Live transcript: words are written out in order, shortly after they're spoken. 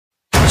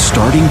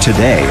starting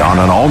today on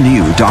an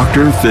all-new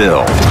Dr.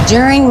 Phil.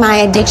 During my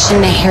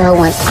addiction to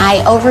heroin,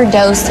 I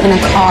overdosed in a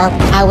car.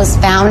 I was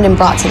found and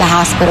brought to the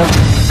hospital.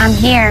 I'm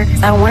here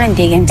because I want to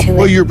dig into it.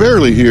 Well, you're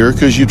barely here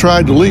because you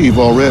tried to leave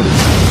already.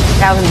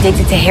 I was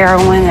addicted to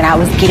heroin, that I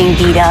was getting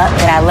beat up,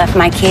 that I left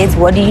my kids.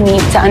 What do you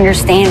need to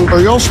understand? Are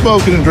y'all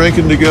smoking and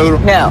drinking together?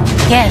 No.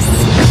 Yes.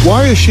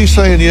 Why is she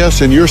saying yes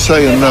and you're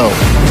saying no?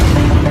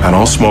 I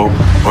don't smoke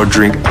or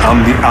drink.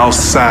 I'm the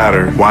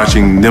outsider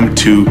watching them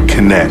two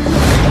connect.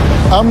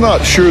 I'm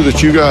not sure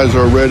that you guys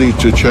are ready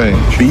to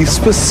change. Be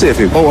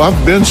specific. Oh,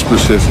 I've been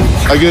specific.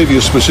 I gave you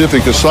a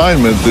specific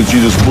assignment that you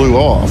just blew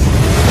off.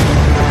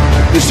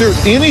 Is there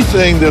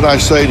anything that I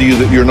say to you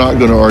that you're not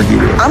going to argue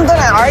with? I'm going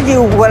to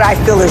argue what I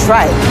feel is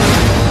right.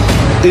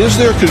 Is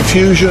there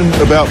confusion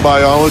about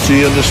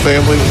biology in this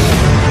family?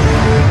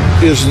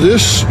 Is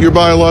this your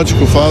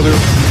biological father?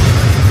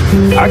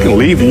 I can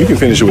leave and you can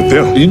finish it with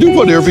them. You do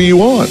whatever you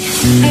want.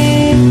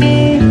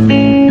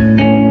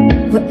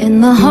 We're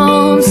in the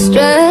home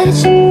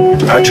stretch.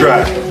 I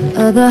tried.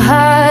 Of the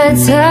hard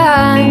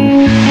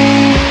time.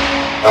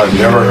 I've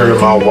never heard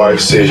my wife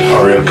say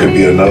Ariel could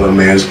be another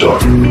man's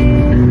daughter.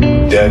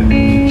 That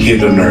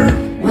hit the nerve.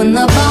 When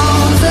the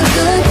bones are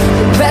good,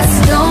 the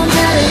rest don't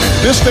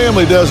matter. This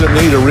family doesn't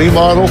need a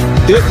remodel.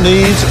 It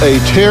needs a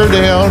tear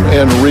down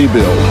and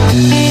rebuild.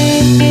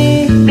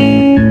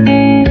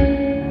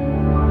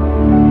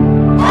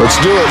 Let's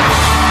do it.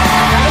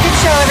 Have a good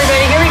show,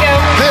 everybody. Here we go.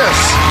 This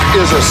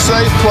is a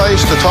safe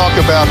place to talk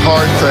about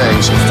hard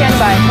things. Stand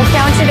by. We'll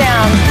count you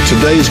down.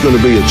 Today's going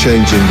to be a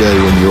changing day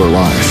in your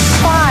life.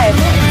 5,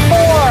 4.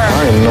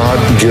 I am not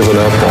giving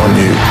up on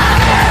you.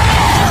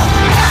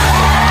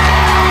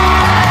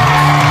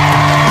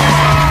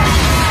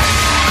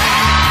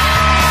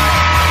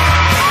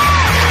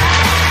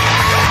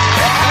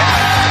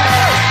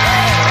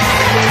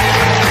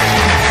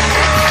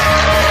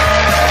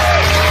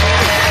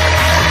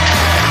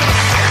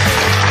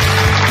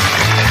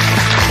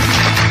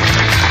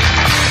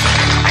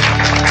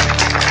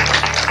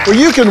 Well,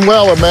 you can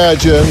well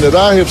imagine that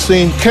I have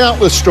seen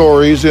countless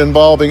stories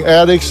involving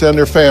addicts and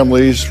their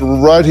families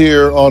right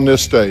here on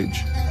this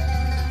stage.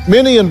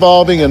 Many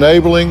involving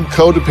enabling,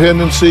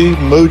 codependency,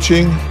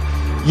 mooching,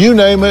 you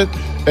name it,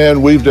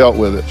 and we've dealt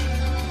with it.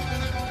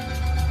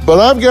 But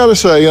I've got to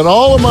say, in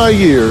all of my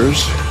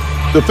years,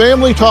 the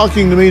family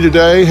talking to me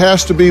today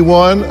has to be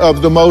one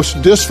of the most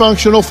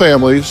dysfunctional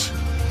families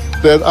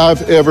that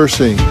I've ever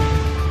seen.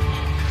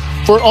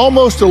 For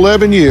almost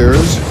 11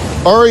 years,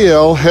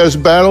 Ariel has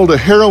battled a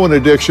heroin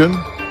addiction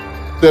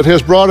that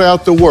has brought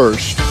out the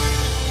worst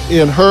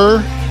in her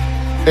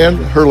and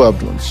her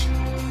loved ones.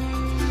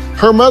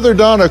 Her mother,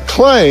 Donna,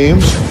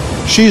 claims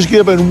she's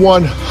given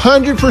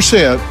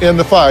 100% in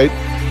the fight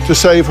to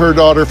save her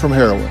daughter from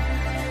heroin.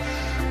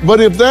 But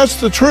if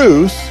that's the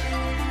truth,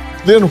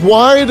 then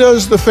why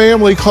does the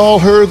family call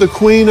her the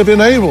queen of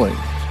enabling?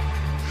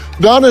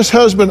 Donna's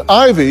husband,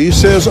 Ivy,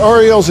 says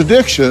Ariel's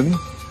addiction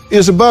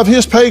is above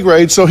his pay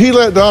grade, so he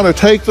let Donna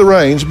take the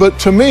reins. But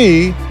to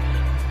me,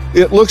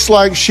 it looks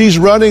like she's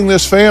running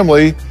this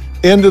family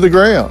into the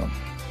ground.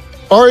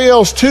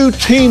 Ariel's two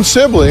teen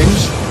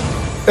siblings,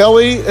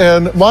 Ellie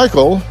and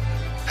Michael,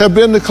 have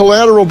been the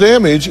collateral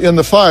damage in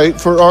the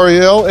fight for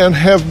Ariel and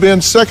have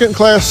been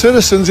second-class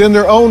citizens in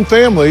their own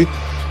family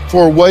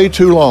for way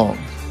too long.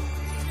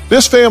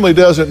 This family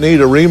doesn't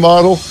need a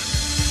remodel.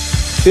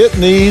 It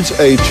needs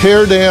a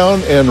tear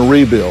down and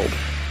rebuild.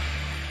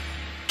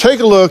 Take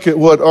a look at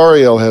what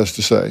Ariel has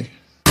to say.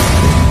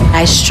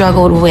 I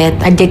struggled with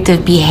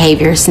addictive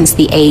behavior since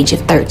the age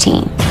of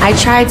 13. I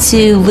tried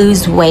to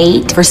lose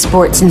weight for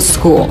sports in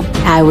school.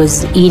 I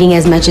was eating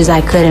as much as I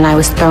could and I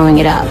was throwing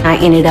it up. I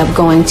ended up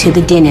going to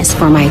the dentist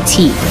for my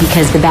teeth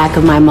because the back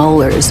of my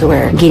molars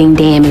were getting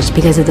damaged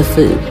because of the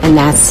food. And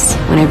that's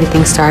when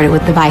everything started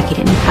with the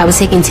Vicodin. I was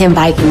taking 10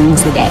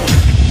 Vicodins a day.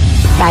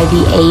 By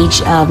the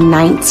age of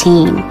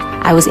 19,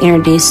 I was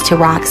introduced to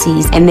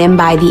Roxy's, and then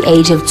by the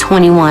age of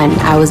 21,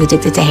 I was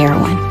addicted to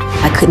heroin.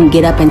 I couldn't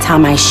get up and tie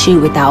my shoe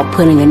without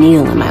putting a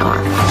needle in my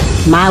arm.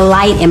 My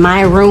light in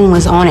my room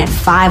was on at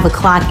 5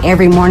 o'clock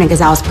every morning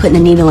because I was putting a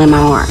needle in my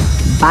arm.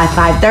 By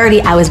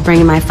 5:30, I was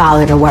bringing my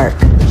father to work.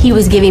 He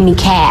was giving me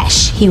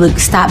cash. He would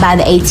stop by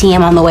the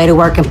ATM on the way to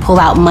work and pull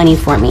out money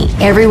for me.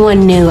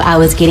 Everyone knew I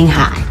was getting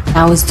high.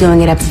 I was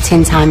doing it up to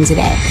 10 times a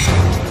day.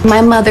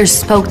 My mother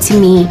spoke to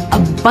me a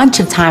bunch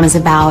of times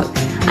about,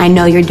 I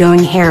know you're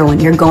doing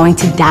heroin, you're going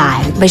to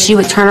die. But she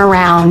would turn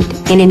around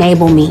and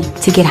enable me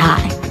to get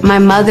high. My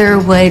mother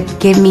would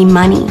give me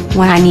money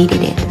when I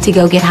needed it to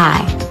go get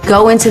high.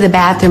 Go into the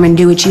bathroom and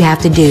do what you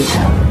have to do.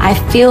 I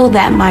feel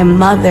that my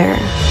mother,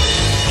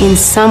 in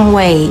some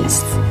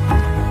ways,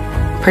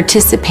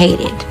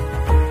 participated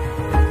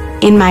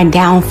in my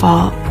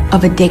downfall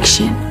of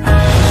addiction.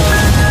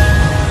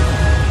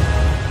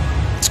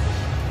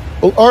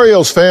 Well,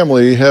 Ariel's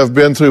family have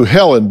been through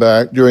hell and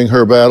back during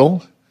her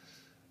battle,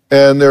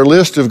 and their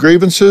list of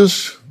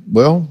grievances,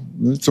 well,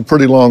 it's a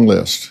pretty long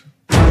list.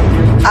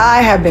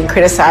 I have been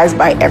criticized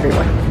by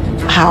everyone,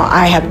 how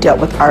I have dealt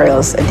with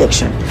Ariel's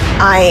addiction.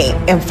 I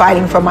am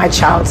fighting for my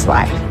child's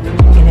life.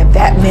 And if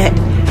that meant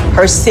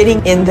her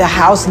sitting in the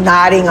house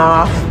nodding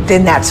off,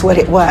 then that's what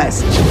it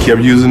was. She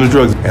kept using the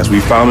drugs. As we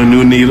found a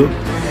new needle,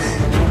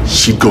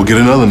 she'd go get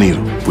another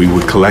needle. We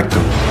would collect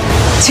them.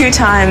 2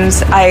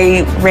 times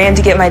I ran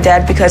to get my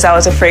dad because I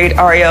was afraid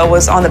Ariel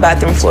was on the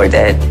bathroom floor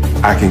dead.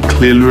 I can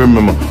clearly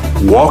remember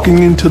walking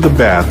into the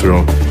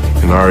bathroom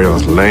and Ariel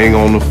was laying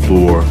on the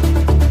floor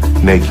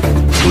naked.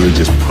 We would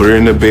just put her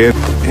in the bed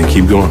and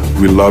keep going.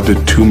 We loved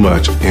it too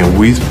much, and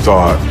we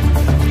thought,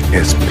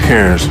 as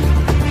parents,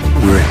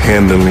 we were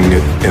handling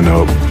it in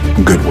a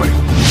good way.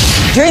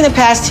 During the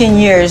past 10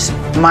 years,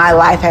 my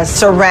life has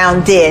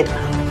surrounded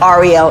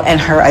Ariel and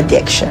her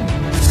addiction.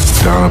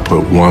 Donna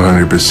put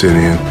 100%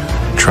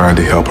 in trying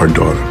to help her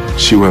daughter.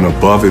 She went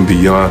above and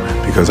beyond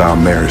because our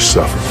marriage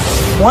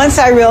suffered. Once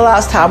I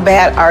realized how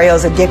bad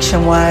Ariel's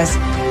addiction was,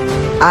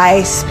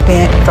 I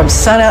spent from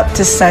sunup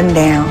to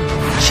sundown,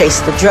 chase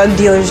the drug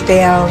dealers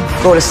down,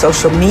 go to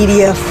social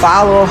media,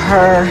 follow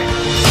her.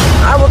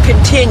 I will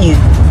continue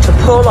to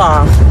pull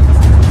off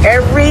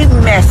every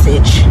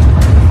message,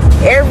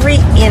 every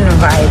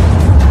invite,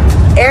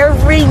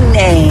 every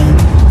name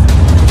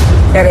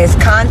that has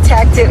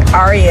contacted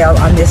Ariel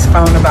on this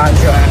phone about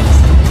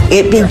drugs.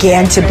 It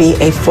began to be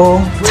a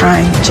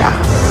full-time job.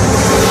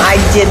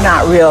 I did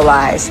not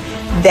realize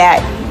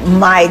that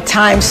my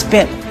time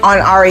spent on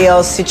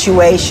Ariel's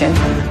situation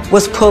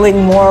was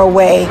pulling more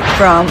away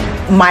from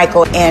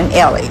Michael and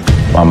Ellie.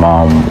 My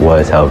mom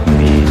was helping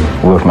me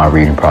with my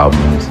reading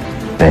problems.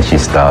 Then she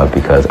stopped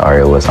because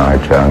Ariel was on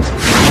her drugs.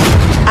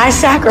 I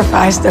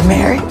sacrificed the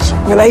marriage,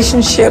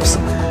 relationships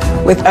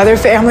with other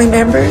family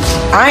members.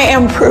 I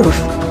am proof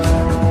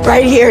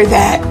right here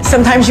that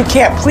sometimes you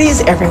can't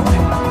please everyone.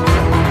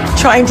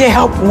 Trying to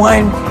help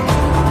one,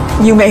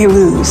 you may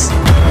lose.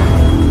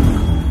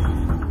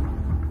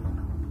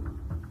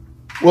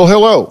 Well,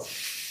 hello.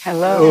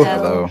 Hello.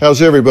 Hello.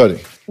 How's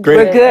everybody?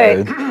 We're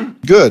good.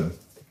 Good.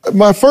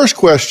 My first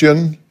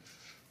question,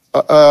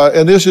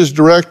 and this is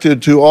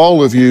directed to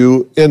all of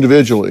you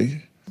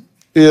individually,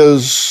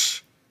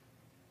 is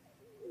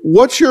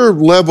what's your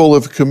level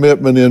of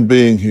commitment in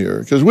being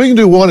here? Because we can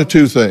do one of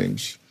two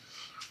things.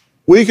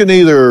 We can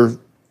either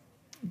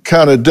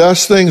kind of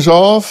dust things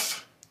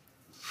off,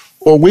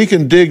 or we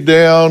can dig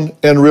down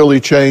and really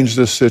change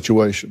this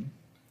situation.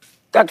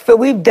 Dr. Phil,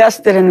 we've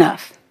dusted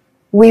enough.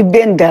 We've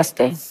been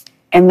dusting,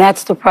 and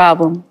that's the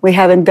problem. We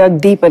haven't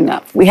dug deep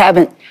enough. We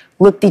haven't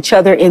looked each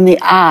other in the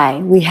eye.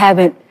 We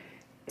haven't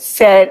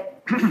said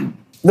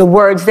the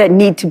words that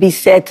need to be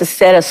said to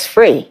set us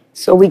free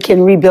so we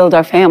can rebuild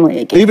our family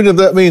again. Even if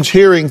that means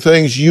hearing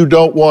things you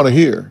don't want to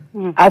hear.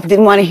 I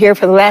didn't want to hear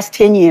for the last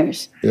 10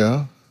 years.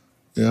 Yeah,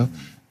 yeah.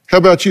 How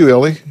about you,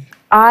 Ellie?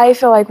 I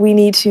feel like we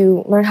need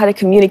to learn how to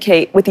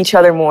communicate with each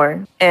other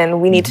more,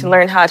 and we need to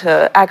learn how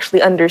to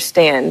actually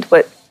understand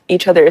what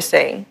each other is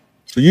saying.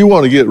 So you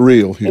want to get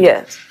real here.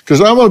 Yes.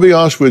 Because I'm going to be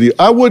honest with you,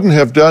 I wouldn't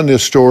have done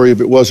this story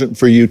if it wasn't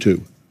for you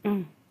two.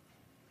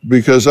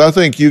 Because I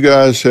think you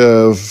guys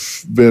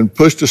have been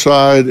pushed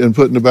aside and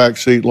put in the back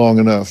seat long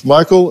enough.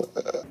 Michael,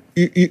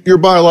 your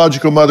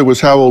biological mother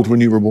was how old when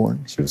you were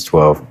born? She was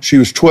 12. She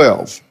was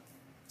 12.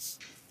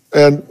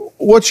 And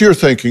what's your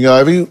thinking,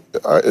 Ivy?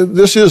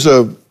 This is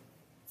a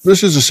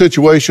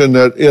situation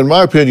that, in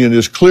my opinion,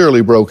 is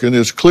clearly broken,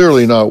 is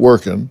clearly not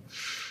working.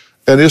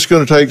 And it's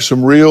going to take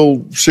some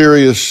real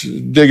serious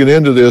digging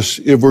into this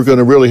if we're going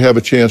to really have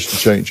a chance to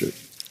change it.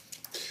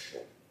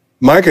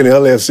 Mike and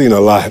Ellie have seen a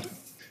lot,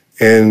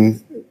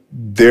 and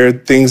there are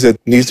things that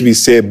needs to be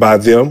said by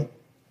them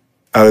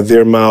out of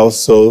their mouths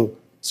so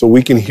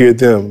we can hear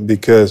them,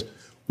 because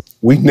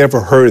we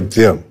never heard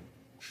them.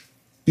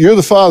 You're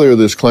the father of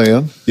this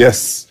clan.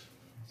 Yes.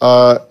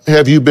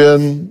 Have you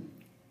been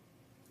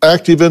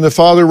active in the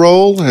father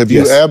role? Have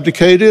you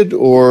abdicated,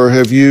 or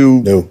have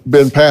you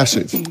been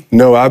passive?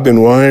 No, I've been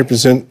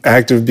 100%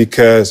 active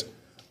because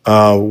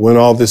when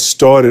all this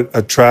started,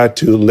 I tried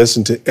to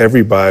listen to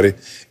everybody.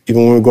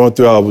 Even when we were going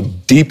through our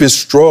deepest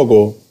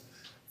struggle,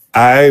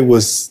 I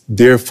was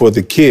there for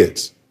the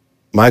kids,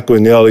 Michael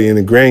and Ellie and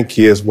the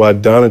grandkids, while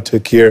Donna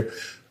took care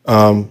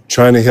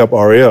trying to help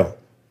Ariel.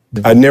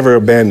 I never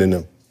abandoned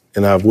them,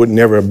 and I would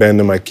never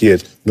abandon my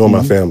kids nor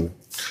my family.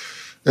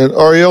 And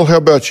Ariel, how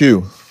about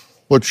you?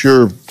 What's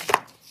your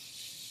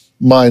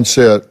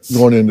mindset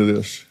going into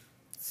this?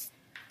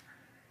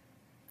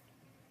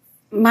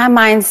 My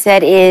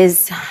mindset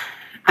is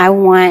I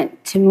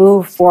want to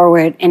move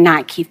forward and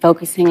not keep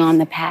focusing on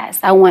the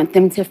past. I want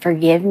them to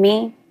forgive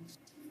me.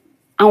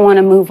 I want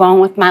to move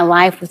on with my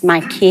life with my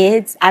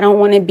kids. I don't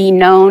want to be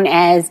known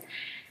as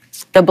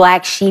the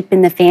black sheep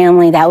in the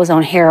family that was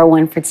on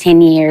heroin for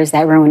 10 years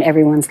that ruined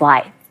everyone's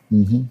life.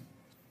 Mm-hmm.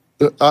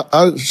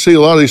 I see a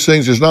lot of these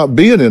things as not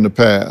being in the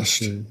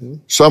past. Mm-hmm.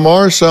 Some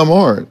are, some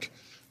aren't.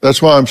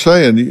 That's why I'm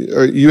saying,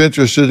 are you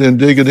interested in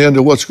digging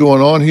into what's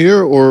going on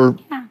here or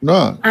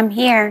not? I'm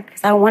here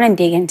because I want to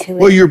dig into it.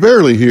 Well, you're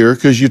barely here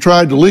because you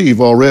tried to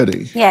leave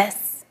already.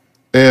 Yes.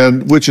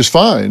 And which is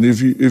fine. If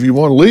you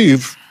want to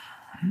leave,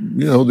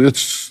 you know,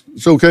 it's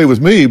okay with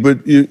me. But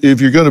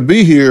if you're going to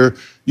be here,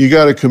 you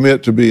got to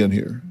commit to being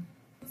here,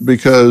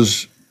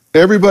 because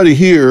Everybody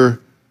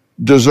here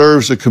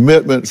deserves a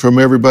commitment from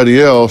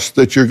everybody else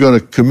that you're going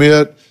to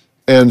commit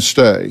and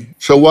stay.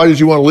 So why did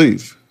you want to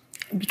leave?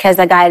 Because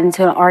I got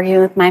into an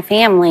argument with my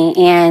family,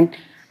 and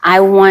I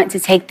want to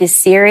take this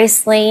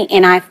seriously,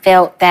 and I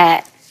felt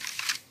that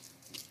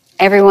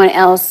everyone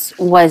else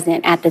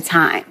wasn't at the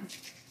time.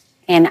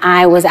 And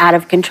I was out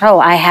of control.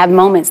 I have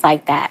moments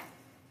like that.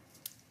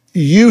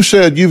 You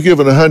said you've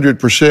given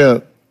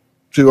 100%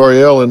 to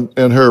Ariel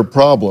and her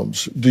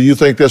problems. Do you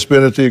think that's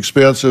been at the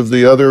expense of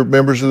the other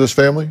members of this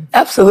family?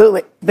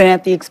 Absolutely. Been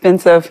at the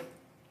expense of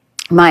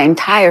my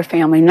entire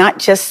family, not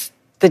just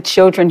the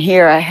children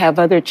here. I have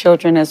other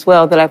children as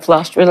well that I've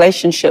lost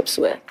relationships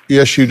with.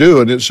 Yes, you do.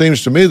 And it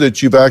seems to me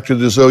that you've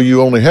acted as though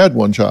you only had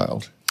one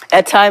child.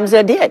 At times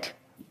I did.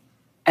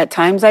 At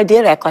times I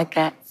did act like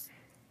that.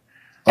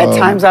 At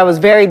times I was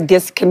very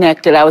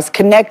disconnected. I was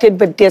connected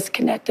but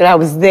disconnected. I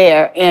was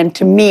there. And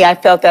to me, I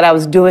felt that I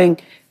was doing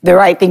the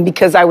right thing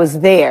because I was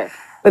there.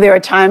 But there are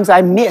times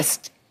I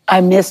missed. I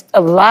missed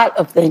a lot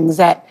of things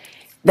that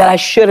I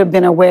should have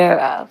been aware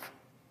of.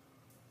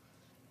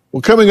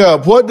 Well, coming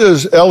up, what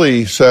does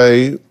Ellie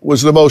say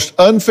was the most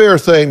unfair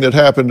thing that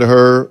happened to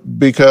her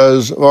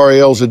because of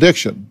Ariel's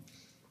addiction?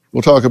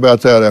 We'll talk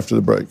about that after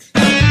the break.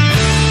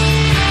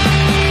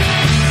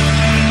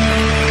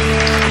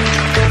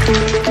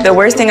 The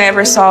worst thing I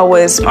ever saw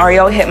was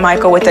Ariel hit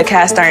Michael with a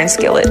cast iron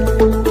skillet.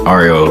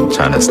 Ariel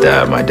trying to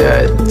stab my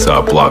dad, so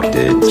I blocked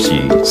it.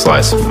 She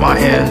sliced my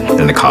hand,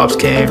 then the cops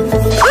came.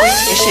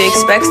 She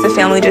expects the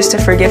family just to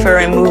forgive her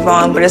and move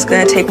on, but it's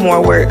gonna take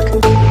more work.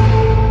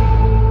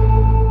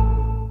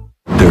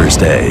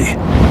 Thursday.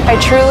 I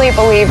truly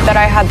believe that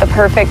I had the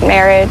perfect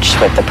marriage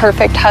with the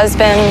perfect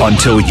husband.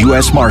 Until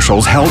U.S.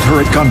 Marshals held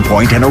her at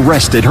gunpoint and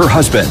arrested her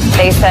husband.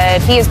 They said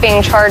he is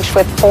being charged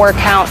with 4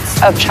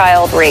 counts of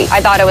child rape.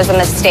 I thought it was a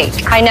mistake.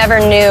 I never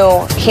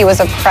knew he was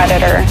a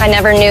predator. I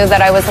never knew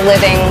that I was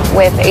living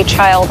with a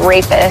child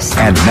rapist.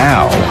 And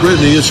now,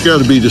 Brittany, it's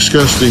got to be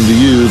disgusting to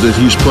you that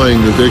he's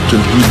playing the victim.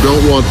 You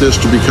don't want this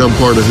to become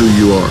part of who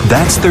you are.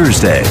 that's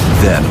Thursday.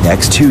 Then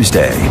next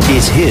Tuesday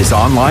is his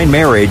online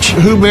marriage.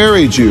 Who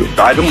married you?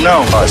 I don't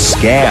know. A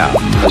scam.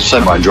 I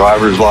sent my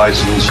driver's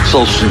license,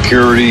 Social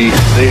Security.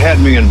 They had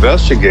me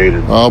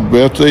investigated. I'll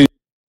bet they...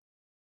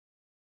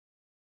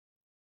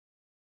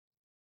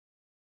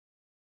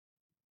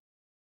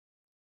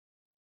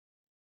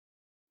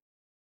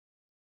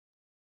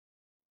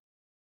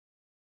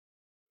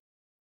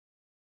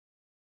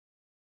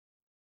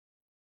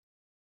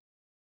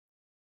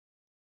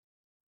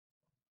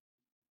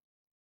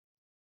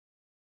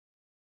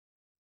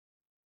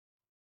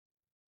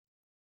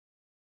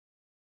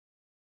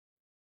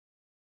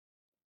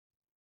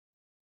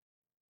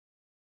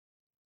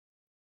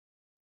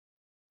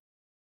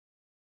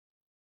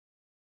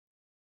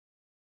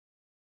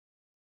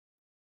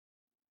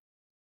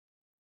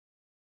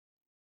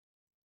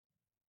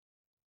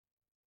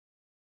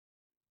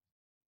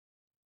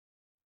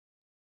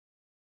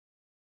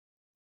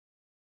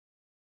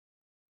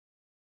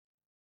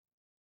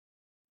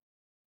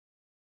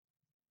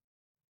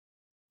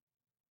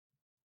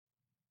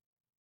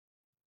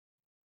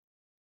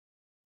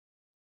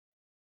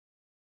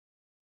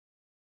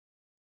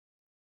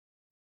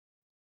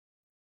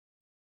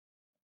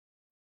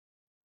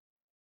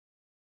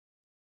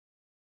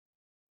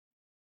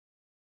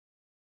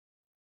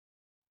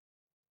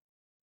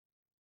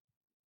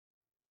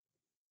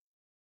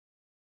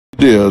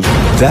 did.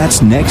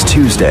 That's next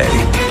Tuesday.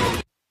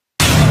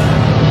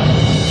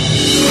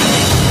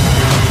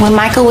 When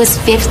Michael was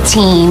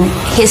 15,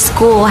 his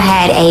school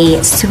had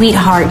a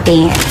sweetheart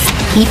dance.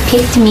 He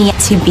picked me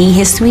to be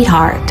his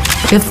sweetheart.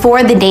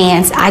 Before the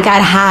dance, I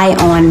got high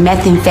on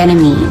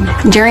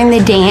methamphetamine. During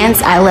the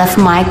dance, I left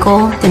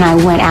Michael, then I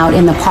went out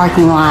in the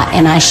parking lot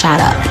and I shot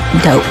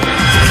up dope.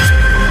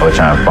 I was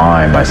trying to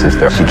find my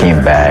sister. She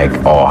came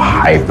back all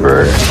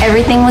hyper.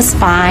 Everything was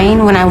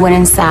fine when I went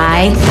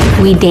inside.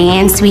 We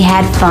danced, we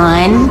had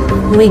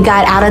fun. We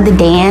got out of the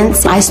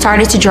dance. I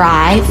started to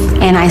drive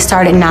and I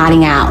started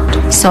nodding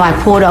out. So I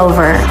pulled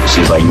over.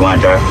 She's like, you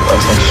want to drive? I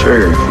was like,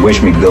 sure.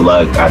 Wish me good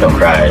luck. I don't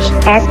crash.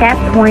 At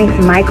that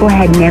point, Michael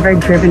had never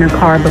driven a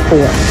car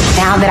before.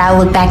 Now that I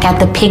look back at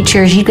the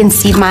pictures, you can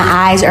see my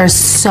eyes are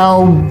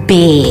so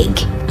big.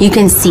 You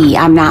can see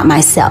I'm not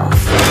myself.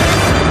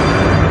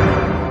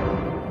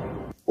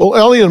 Well,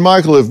 Ellie and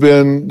Michael have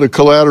been the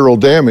collateral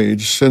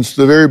damage since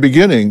the very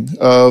beginning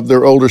of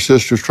their older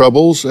sister's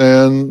troubles,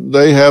 and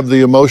they have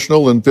the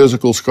emotional and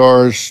physical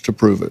scars to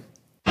prove it.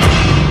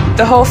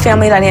 The whole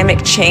family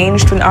dynamic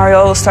changed when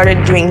Ariel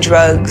started doing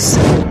drugs.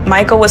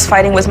 Michael was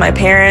fighting with my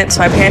parents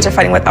are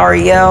fighting with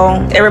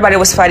Ariel. Everybody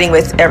was fighting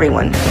with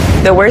everyone.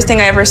 The worst thing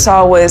I ever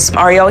saw was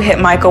Ariel hit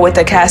Michael with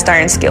a cast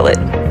iron skillet.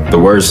 The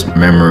worst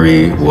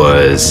memory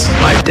was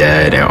my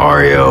dad and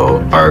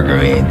Ariel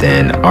arguing,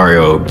 then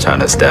Ariel trying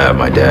to stab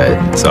my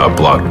dad, so I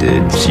blocked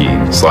it. She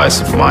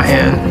sliced my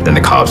hand, then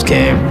the cops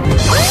came.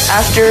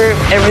 After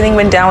everything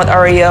went down with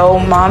Ariel,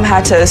 Mom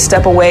had to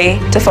step away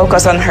to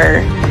focus on her,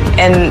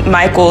 and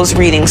Michael's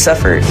reading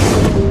suffered.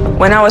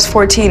 When I was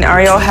 14,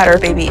 Ariel had her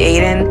baby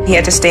Aiden. He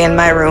had to stay in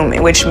my room,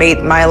 which made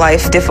my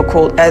life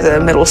difficult as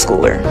a middle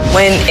schooler.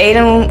 When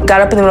Aiden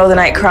got up in the middle of the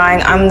night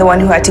crying, I'm the one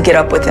who had to get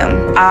up with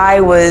him. I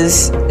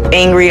was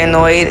angry,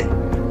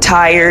 annoyed,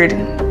 tired,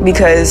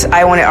 because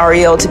I wanted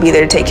Ariel to be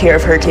there to take care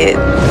of her kid.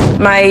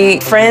 My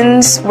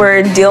friends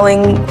were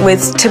dealing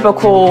with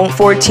typical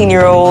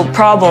 14-year-old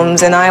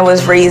problems, and I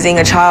was raising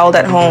a child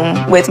at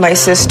home with my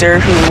sister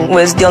who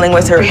was dealing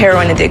with her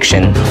heroin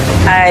addiction.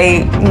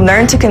 I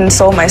learned to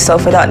console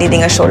myself without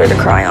needing a shoulder to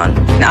cry on.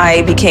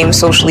 I became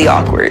socially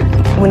awkward.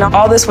 When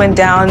all this went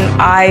down,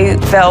 I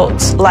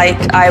felt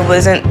like I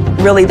wasn't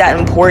really that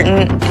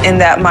important and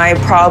that my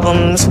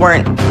problems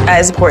weren't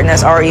as important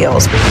as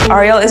Ariel's.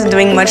 Ariel isn't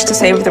doing much to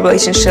save the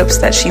relationships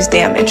that she's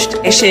damaged.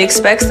 She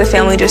expects the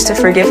family just to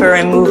forgive her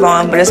and move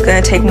on, but it's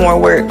gonna take more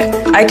work.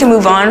 I can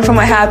move on from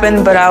what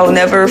happened, but I'll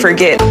never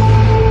forget.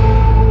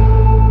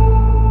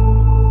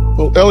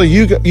 Well, Ellie,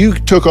 you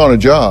took on a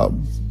job.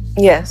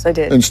 Yes, I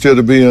did. Instead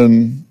of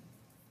being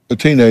a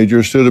teenager,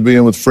 instead of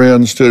being with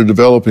friends, instead of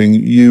developing,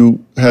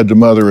 you had to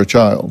mother a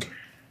child.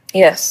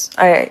 Yes,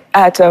 I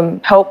had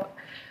to help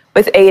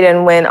with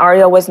Aiden when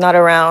Ariel was not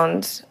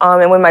around,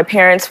 and when my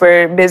parents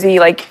were busy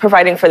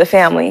providing for the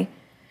family.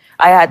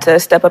 I had to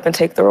step up and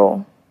take the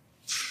role.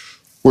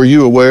 Were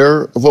you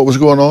aware of what was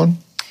going on?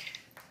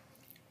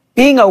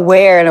 Being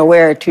aware and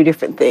aware are two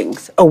different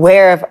things.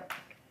 Aware of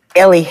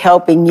Ellie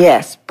helping,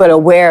 yes, but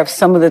aware of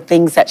some of the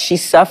things that she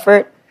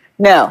suffered,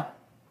 no.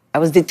 I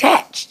was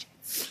detached.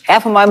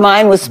 Half of my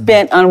mind was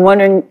spent on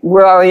wondering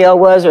where Ariel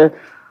was or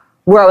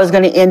where I was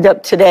going to end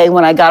up today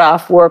when I got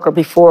off work or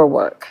before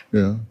work.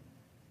 Yeah.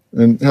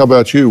 And how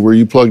about you? Were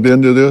you plugged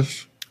into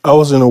this? I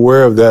wasn't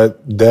aware of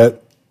that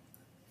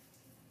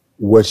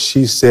what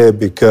she said,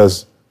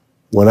 because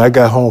when I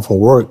got home from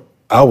work,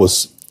 I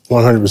was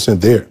 100%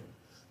 there.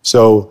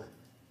 So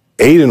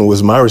Aiden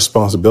was my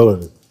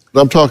responsibility.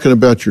 I'm talking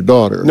about your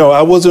daughter. No,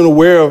 I wasn't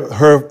aware of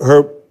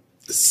her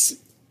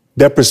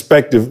that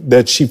perspective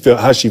that she felt,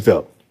 how she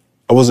felt.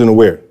 I wasn't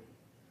aware.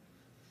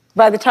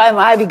 By the time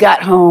Ivy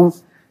got home,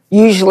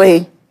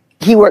 usually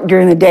he worked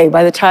during the day.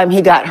 By the time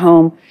he got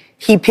home,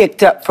 he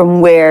picked up from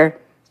where,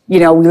 we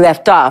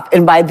left off.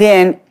 And by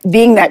then,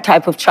 being that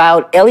type of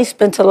child, Ellie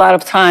spent a lot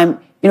of time,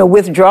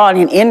 withdrawn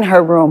and in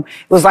her room.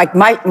 It was like,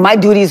 my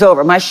duty's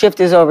over, my shift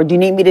is over. Do you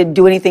need me to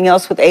do anything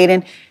else with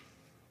Aiden?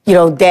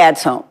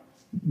 Dad's home.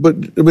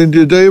 But,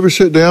 did they ever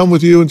sit down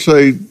with you and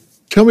say,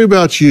 tell me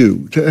about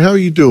you. How are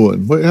you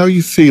doing? How are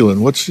you feeling?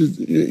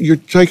 You're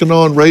taking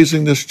on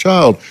raising this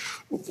child.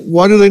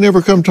 Why do they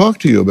never come talk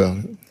to you about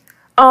it?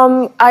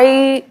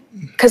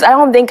 Because I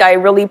don't think I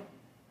really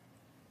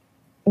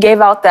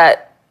gave out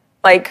that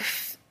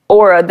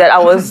aura that I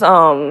was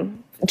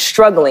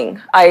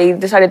struggling. I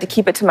decided to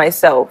keep it to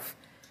myself.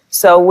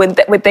 So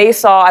what they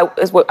saw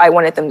is what I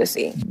wanted them to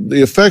see.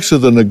 The effects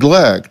of the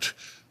neglect,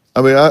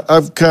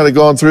 I've kind of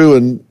gone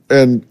through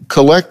and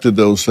collected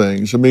those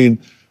things.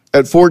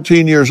 At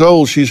 14 years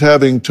old, she's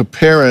having to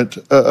parent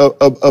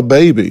a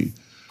baby.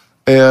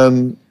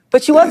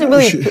 But she wasn't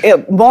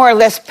really more or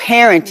less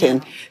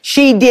parenting.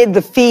 She did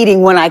the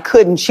feeding when I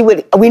couldn't.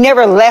 We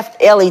never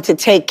left Ellie to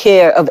take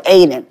care of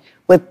Aiden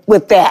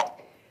with that.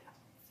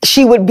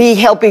 She would be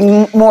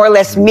helping more or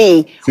less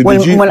me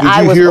when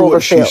I was overfilled.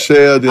 What she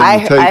said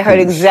I heard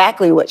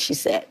exactly what she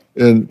said.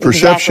 And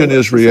perception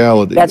is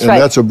reality. That's right.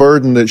 And that's a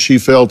burden that she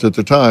felt at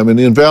the time. And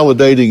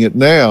invalidating it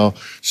now,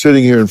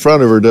 sitting here in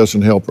front of her,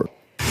 doesn't help her.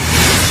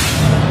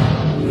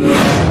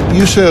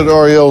 You said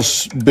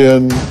Ariel's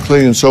been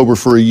clean and sober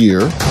for a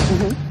year.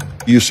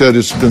 Mm-hmm. You said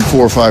it's been 4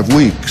 or 5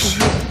 weeks.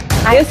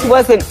 This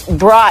wasn't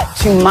brought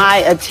to my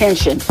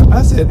attention.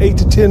 I said 8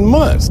 to 10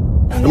 months.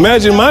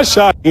 Imagine my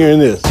shock hearing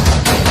this.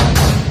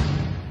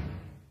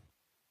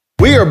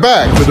 We are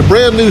back with a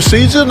brand new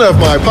season of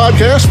my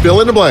podcast,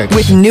 Fill in the Blanks.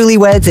 With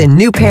newlyweds and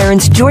new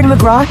parents, Jordan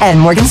McGraw and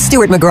Morgan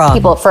Stewart McGraw.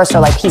 People at first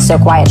are like, he's so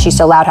quiet, she's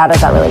so loud, how does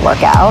that really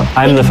work out?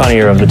 I'm the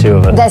funnier of the two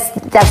of us.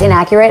 That's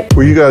inaccurate.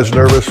 Were you guys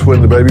nervous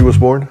when the baby was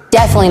born?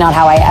 Definitely not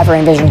how I ever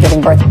envisioned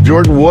giving birth.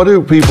 Jordan, what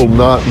do people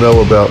not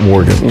know about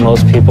Morgan?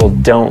 Most people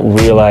don't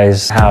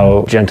realize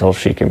how gentle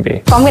she can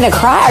be. I'm gonna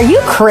cry, are you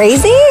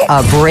crazy?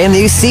 A brand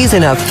new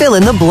season of Fill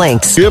in the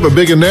Blanks. You have a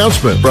big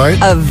announcement, right?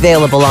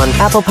 Available on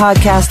Apple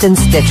Podcast and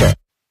Stitcher.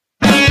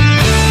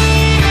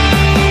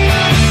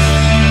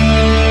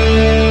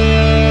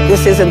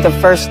 This isn't the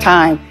first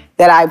time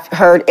that I've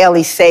heard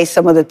Ellie say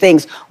some of the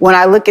things. When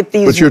I look at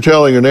these... But you're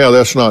telling her now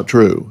that's not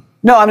true.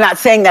 No, I'm not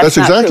saying that's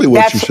not exactly true.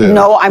 What you said.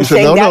 No, I'm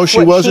saying that's no,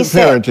 she wasn't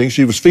parenting.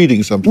 She was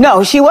feeding something.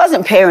 No, she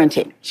wasn't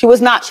parenting. She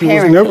was not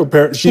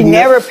parenting. She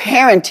never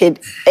parented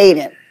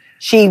Aiden.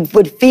 She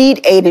would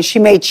feed Aiden. She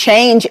may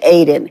change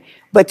Aiden.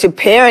 But to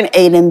parent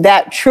Aiden,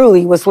 that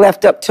truly was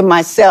left up to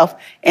myself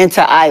and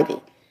to Ivy.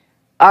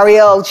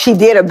 Ariel, she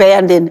did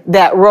abandon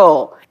that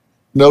role.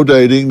 No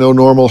dating, no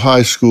normal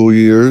high school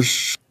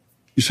years.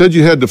 You said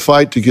you had to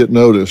fight to get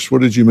noticed. What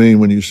did you mean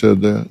when you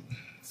said that?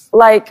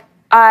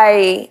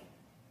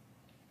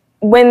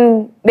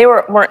 When they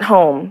weren't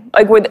home,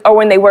 or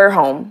when they were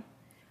home,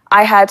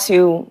 I had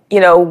to,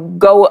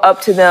 go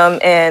up to them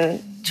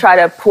and try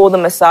to pull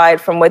them aside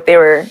from what they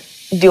were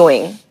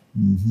doing.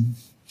 Mm-hmm.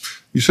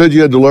 You said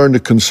you had to learn to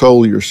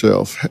console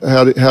yourself.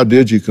 How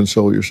did you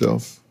console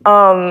yourself?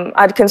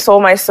 I'd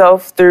console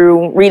myself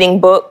through reading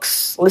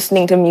books,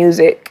 listening to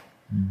music,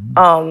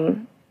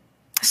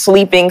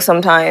 sleeping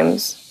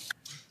sometimes.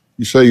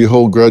 You say you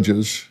hold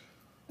grudges.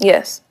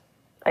 Yes,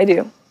 I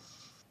do.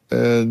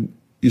 And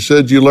you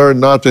said you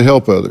learned not to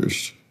help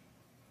others.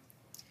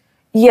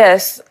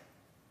 Yes,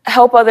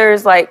 help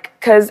others,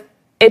 because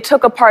it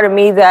took a part of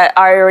me that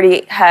I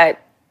already had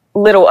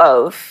little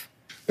of.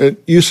 And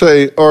you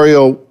say,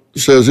 Ariel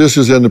says, this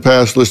is in the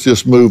past, let's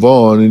just move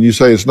on. And you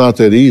say it's not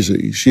that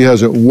easy. She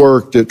hasn't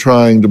worked at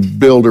trying to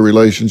build a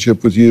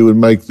relationship with you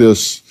and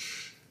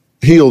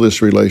heal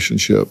this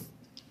relationship.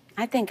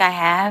 I think I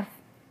have.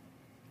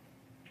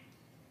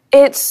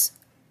 It's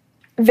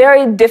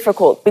very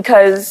difficult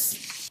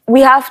because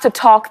we have to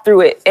talk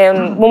through it.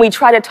 And when we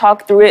try to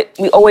talk through it,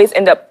 we always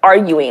end up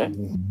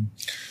arguing.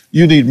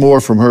 You need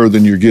more from her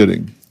than you're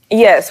getting.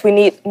 Yes, we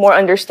need more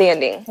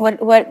understanding.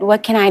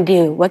 What can I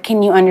do? What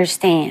can you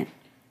understand?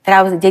 That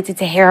I was addicted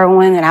to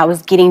heroin, that I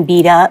was getting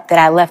beat up, that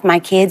I left my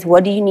kids.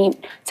 What do you need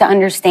to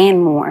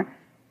understand more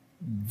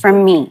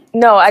from me?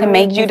 No, I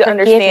need you to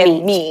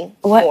understand me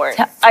more.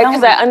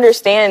 Because I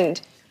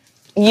understand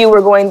you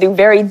were going through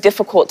very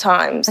difficult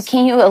times. But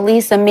can you at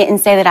least admit and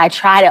say that I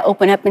try to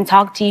open up and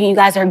talk to you? You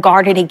guys are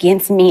guarded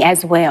against me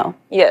as well.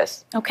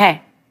 Yes.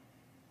 Okay.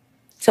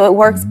 So it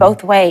works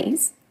both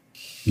ways.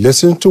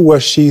 Listen to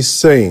what she's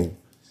saying.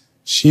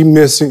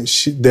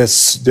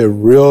 That's the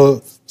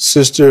real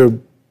sister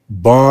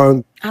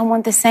bond. I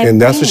want the same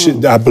and that's thing.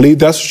 what I believe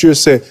that's what you're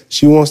saying.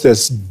 She wants that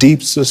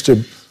deep sister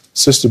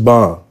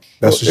bond.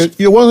 That's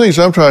one of the things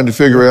I'm trying to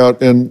figure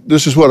out, and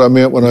this is what I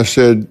meant when I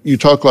said you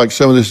talk like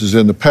some of this is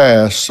in the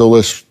past, so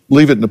let's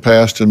leave it in the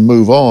past and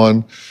move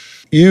on.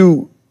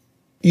 You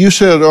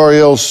said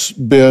Ariel's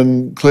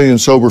been clean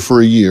and sober for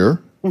a year.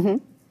 Mm-hmm.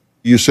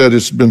 You said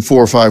it's been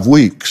 4 or 5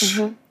 weeks.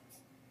 Mm-hmm.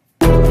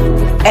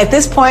 At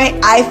this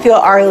point, I feel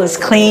Ariel is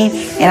clean,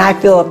 and I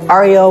feel if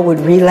Ariel would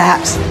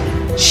relapse,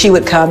 she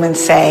would come and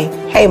say,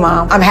 hey,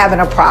 Mom, I'm having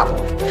a problem.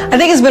 I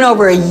think it's been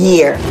over a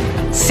year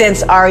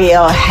since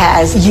Ariel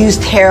has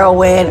used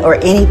heroin or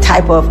any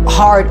type of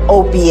hard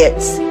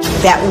opiates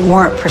that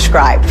weren't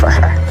prescribed for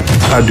her.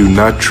 I do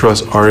not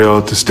trust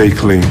Ariel to stay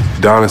clean.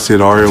 Donna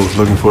said Ariel was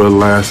looking for her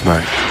last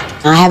night.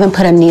 I haven't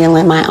put a needle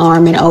in my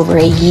arm in over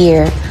a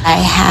year. I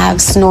have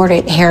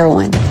snorted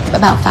heroin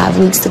about 5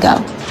 weeks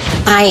ago.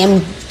 I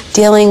am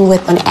dealing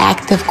with an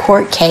active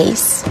court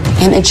case,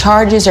 and the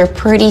charges are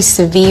pretty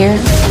severe,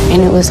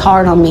 and it was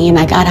hard on me, and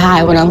I got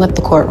high when I left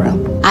the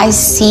courtroom. I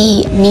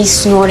see me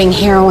snorting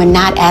heroin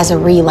not as a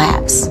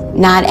relapse,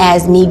 not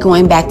as me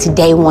going back to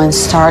day one,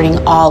 starting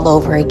all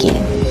over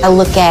again. I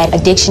look at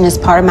addiction as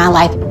part of my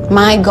life.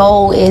 My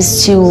goal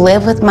is to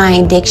live with my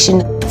addiction,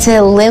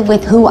 to live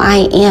with who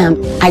I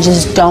am. I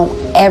just don't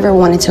ever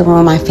want it to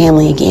ruin my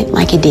family again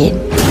like it did.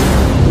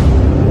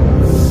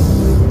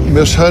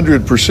 Miss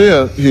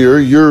 100% here,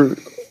 you're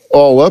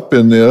all up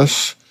in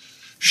this.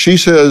 She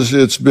says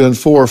it's been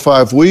 4 or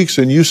 5 weeks,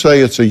 and you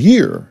say it's a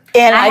year.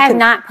 And I have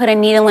not put a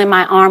needle in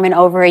my arm in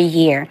over a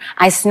year.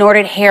 I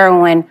snorted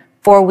heroin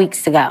 4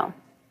 weeks ago.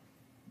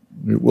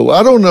 Well,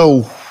 I don't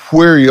know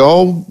where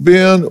y'all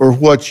been or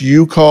what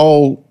you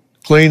call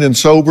clean and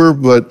sober,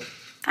 but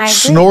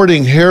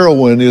snorting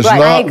heroin is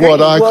not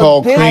what I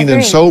call clean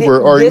and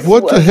sober.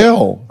 What the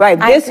hell? Right,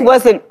 this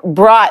wasn't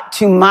brought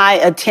to my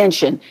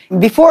attention.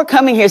 Before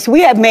coming here, so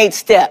we have made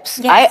steps.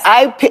 Yes.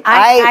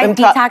 I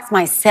detoxed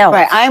myself.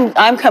 Right,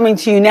 I'm coming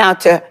to you now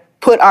to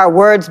put our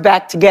words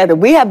back together.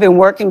 We have been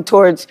working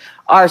towards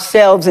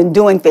ourselves and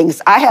doing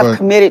things. I have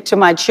committed to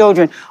my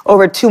children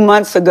over 2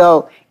 months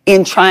ago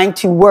in trying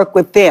to work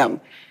with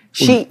them.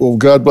 Well,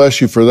 God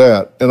bless you for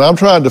that. And I'm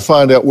trying to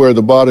find out where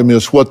the bottom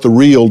is, what the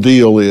real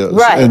deal is.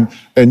 Right.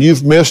 And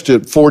you've missed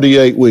it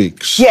 48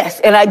 weeks. Yes,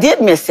 and I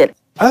did miss it.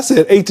 I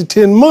said 8 to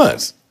 10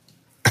 months.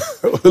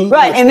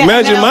 Right. And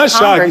imagine my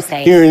shock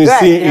hearing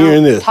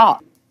this.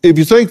 If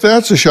you think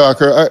that's a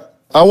shocker,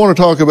 I want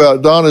to talk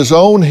about Donna's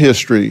own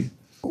history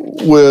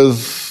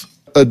with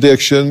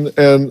addiction,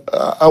 and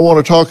I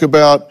want to talk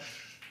about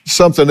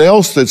something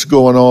else that's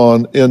going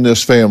on in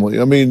this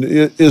family. I mean,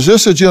 is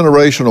this a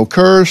generational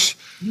curse?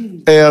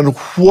 And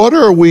what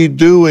are we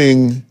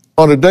doing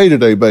on a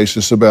day-to-day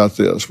basis about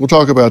this? We'll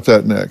talk about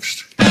that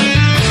next.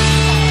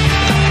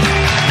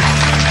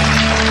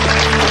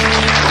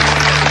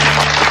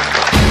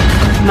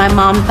 My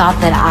mom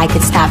thought that I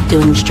could stop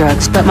doing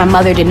drugs, but my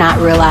mother did not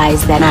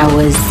realize that I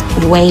was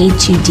way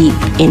too deep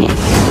in it.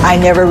 I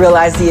never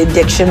realized the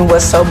addiction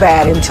was so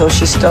bad until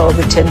she stole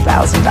the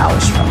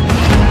 $10,000 from me.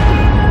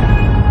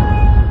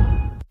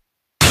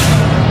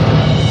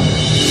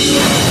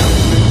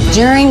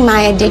 During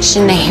my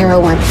addiction to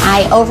heroin,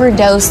 I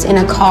overdosed in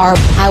a car.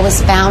 I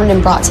was found and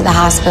brought to the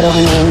hospital,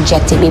 and they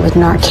injected me with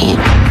Narcan.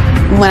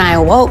 When I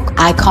awoke,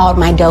 I called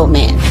my dope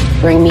man,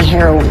 bring me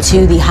heroin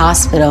to the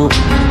hospital.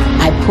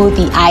 I pulled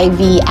the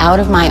IV out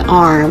of my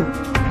arm,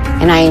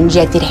 and I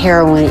injected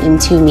heroin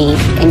into me,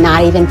 and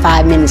not even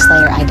 5 minutes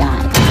later, I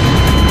died.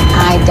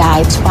 I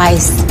died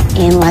twice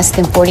in less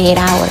than 48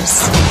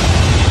 hours.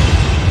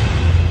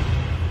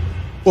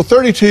 Well,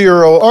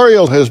 32-year-old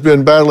Ariel has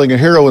been battling a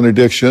heroin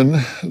addiction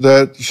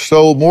that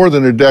stole more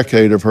than a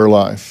decade of her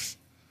life.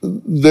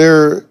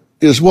 There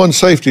is one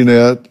safety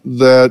net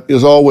that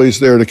is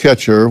always there to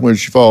catch her when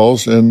she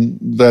falls, and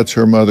that's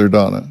her mother,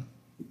 Donna.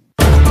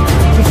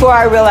 Before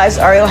I realized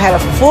Ariel had a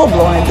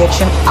full-blown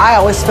addiction, I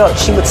always felt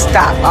she would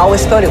stop. I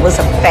always thought it was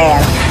a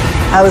fad.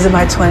 I was in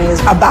my 20s,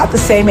 about the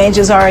same age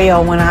as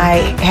Ariel when I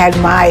had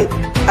my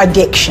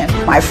addiction.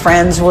 My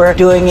friends were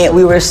doing it.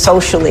 We were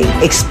socially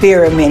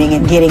experimenting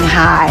and getting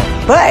high.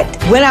 But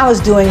when I was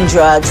doing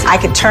drugs, I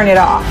could turn it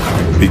off.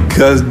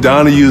 Because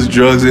Donna used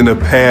drugs in the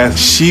past,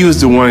 she was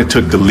the one that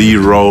took the lead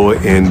role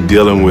in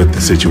dealing with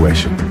the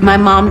situation. My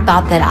mom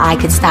thought that I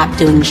could stop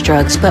doing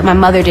drugs, but my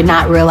mother did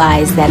not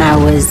realize that I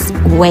was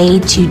way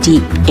too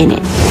deep in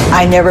it.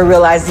 I never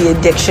realized the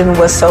addiction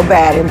was so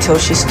bad until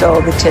she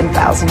stole the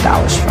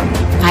 $10,000 from me.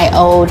 I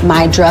owed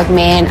my drug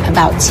man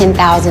about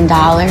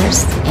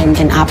 $10,000, and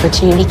an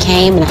opportunity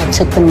came, and I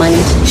took the money.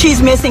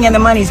 She's missing and the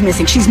money's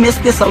missing. She's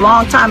missed this a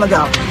long time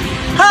ago.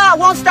 I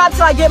won't stop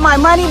till I get my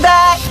money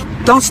back.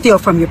 Don't steal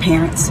from your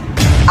parents.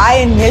 I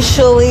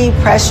initially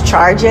pressed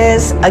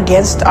charges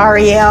against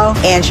Ariel,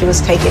 and she was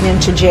taken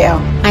into jail.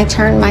 I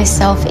turned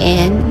myself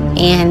in,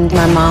 and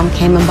my mom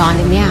came and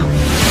bonded me out.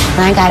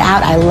 When I got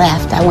out, I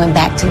left. I went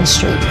back to the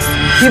streets.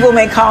 People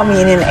may call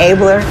me an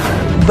enabler,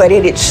 but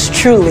it is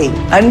truly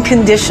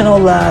unconditional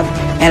love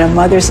and a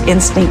mother's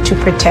instinct to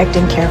protect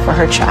and care for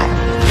her child.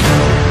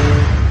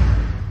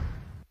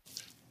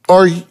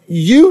 Are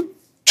you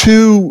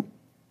two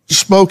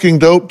smoking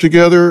dope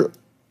together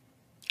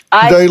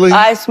daily?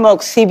 I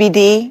smoke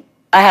CBD.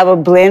 I have a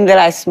blend that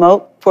I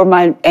smoke for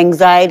my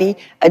anxiety.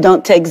 I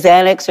don't take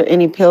Xanax or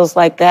any pills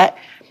like that,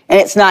 and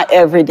it's not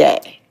every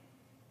day.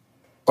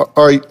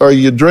 Are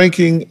you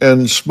drinking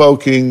and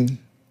smoking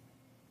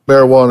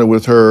marijuana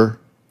with her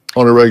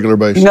on a regular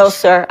basis? No,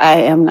 sir, I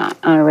am not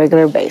on a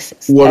regular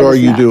basis. What are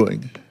you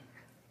doing?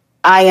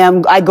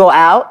 I go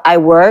out, I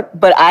work,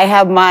 but I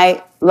have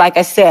like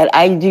I said,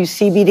 I do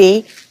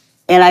CBD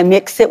and I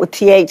mix it with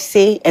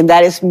THC, and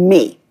that is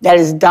me. That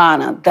is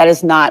Donna. That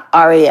is not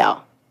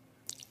Ariel.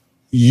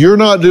 You're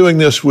not doing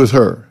this with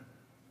her?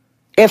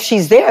 If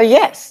she's there,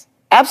 yes,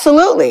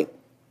 absolutely.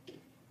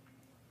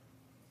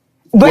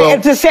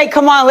 But to say,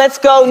 come on, let's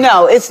go,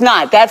 no, it's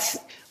not.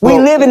 We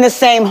live in the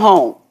same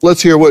home.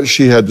 Let's hear what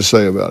she had to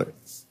say about it.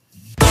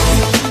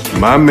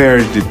 My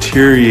marriage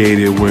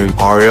deteriorated when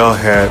Ariel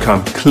had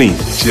come clean.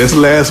 Just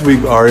last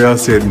week, Ariel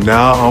said,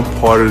 now I'm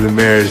part of the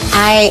marriage.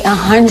 I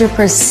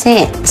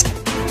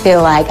 100%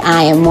 feel like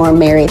I am more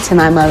married to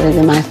my mother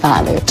than my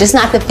father. Just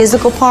not the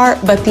physical part,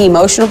 but the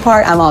emotional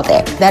part, I'm all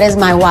there. That is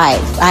my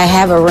wife. I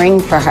have a ring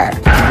for her.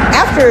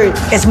 After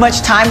as much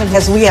time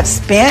as we have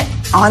spent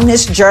on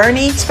this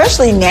journey,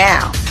 especially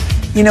now,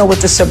 you know,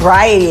 with the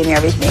sobriety and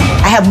everything,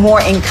 I have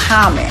more in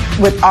common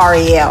with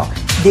Ariel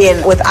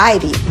than with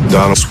Ivy.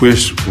 Donna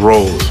switched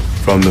roles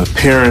from the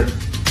parent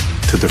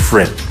to the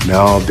friend.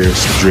 Now they're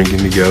drinking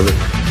together.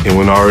 And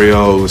when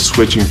Ariel was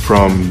switching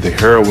from the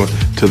heroin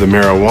to the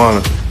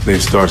marijuana, they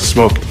start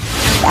smoking.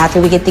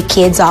 After we get the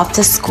kids off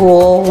to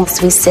school,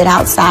 we sit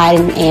outside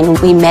and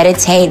we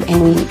meditate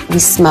and we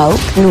smoke,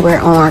 and we're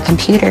on our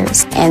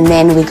computers. And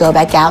then we go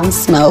back out and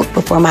smoke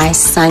before my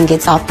son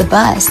gets off the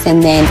bus.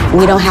 And then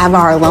we don't have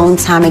our alone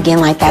time again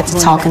like that to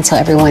talk until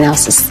everyone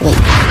else is asleep.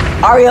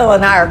 Ariel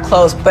and I are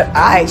close, but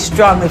I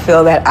strongly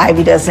feel that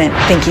Ivy doesn't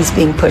think he's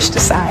being pushed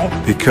aside.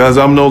 Because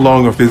I'm no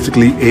longer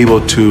physically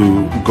able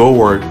to go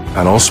work,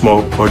 I don't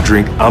smoke or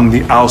drink, I'm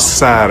the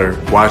outsider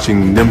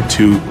watching them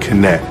two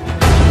connect.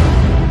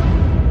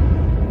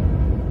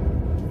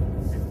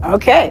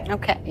 Okay.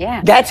 Okay,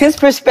 yeah. That's his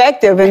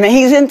perspective, and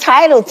he's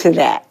entitled to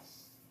that.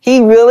 He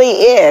really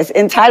is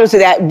entitled to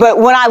that. But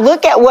when I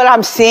look at what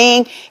I'm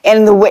seeing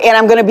and the way, and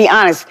I'm going to be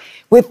honest,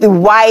 with the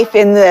wife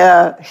and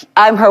the,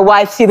 I'm her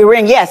wife, see the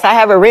ring. Yes, I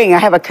have a ring. I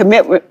have a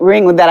commitment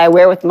ring that I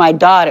wear with my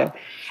daughter.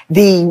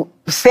 The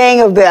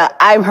saying of the,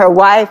 I'm her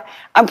wife,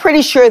 I'm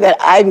pretty sure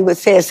that Ivy would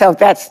say herself,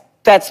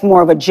 that's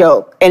more of a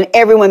joke. And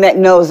everyone that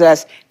knows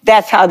us,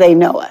 that's how they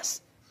know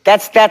us.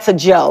 That's a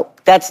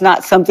joke. That's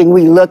not something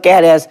we look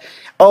at as,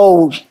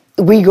 oh,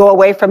 we go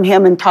away from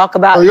him and talk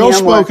about him. Are y'all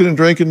smoking and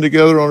drinking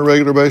together on a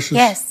regular basis?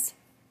 Yes.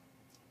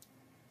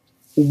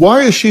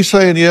 Why is she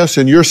saying yes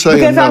and you're saying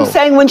because no? I'm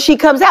saying when she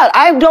comes out,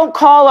 I don't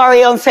call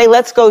Ariel and say,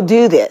 let's go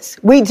do this.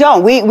 We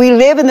don't. We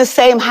live in the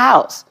same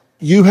house.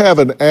 You have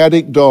an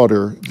addict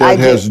daughter that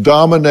has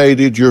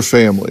dominated your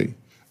family,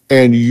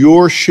 and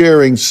you're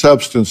sharing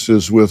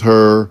substances with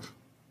her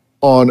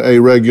on a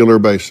regular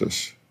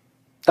basis.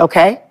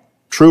 Okay.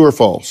 True or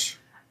false?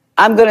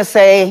 I'm going to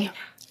say...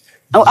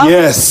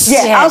 yes.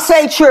 Yeah, I'll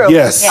say true.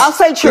 Yes. I'll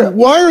say true. Then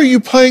why are you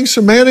playing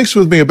semantics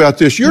with me about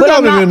this? You're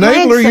not an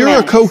enabler, you're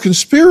a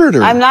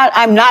co-conspirator. I'm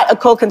not a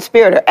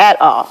co-conspirator at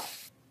all.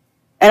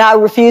 And I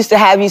refuse to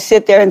have you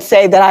sit there and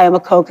say that I am a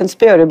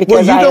co-conspirator because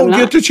well, you I am don't not.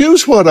 get to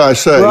choose what I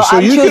say, well, so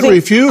you can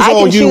refuse all you want.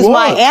 I can choose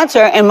my answer,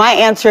 and my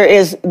answer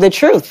is the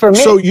truth for me.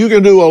 So you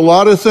can do a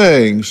lot of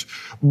things,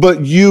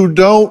 but you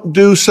don't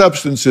do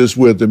substances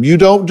with them. You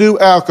don't do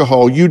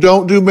alcohol. You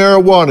don't do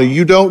marijuana.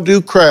 You don't do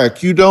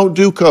crack. You don't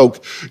do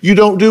coke. You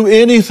don't do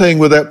anything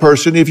with that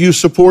person if you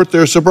support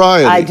their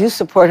sobriety. I do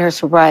support her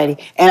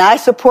sobriety. And I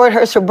support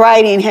her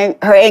sobriety and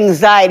her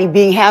anxiety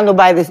being handled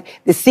by the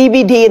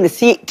CBD and the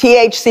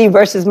THC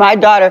versus my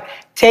daughter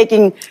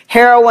taking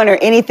heroin or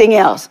anything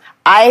else.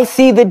 I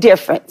see the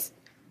difference.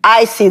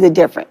 I see the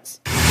difference.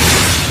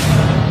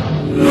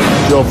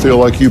 You don't feel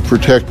like you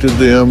protected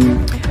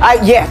them?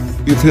 Yeah.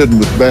 You've hidden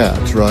with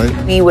bats, right?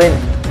 We would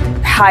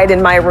hide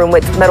in my room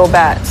with metal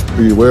bats.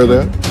 Are you aware of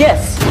that?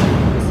 Yes.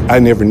 I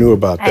never knew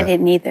about that. I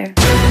didn't either.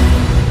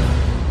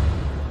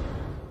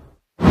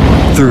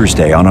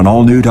 Thursday on an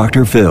all-new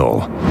Dr.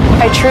 Phil.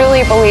 I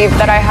truly believed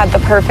that I had the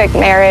perfect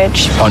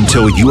marriage.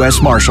 Until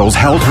U.S. Marshals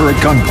held her at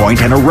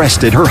gunpoint and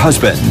arrested her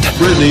husband.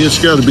 Brittany,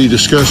 it's got to be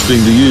disgusting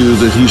to you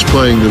that he's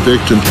playing the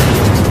victim.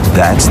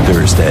 That's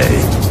Thursday.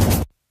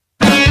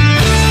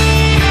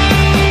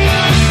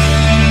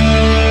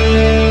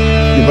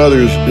 Your mother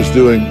is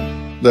doing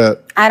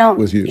that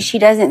with you. She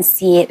doesn't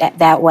see it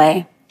that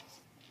way.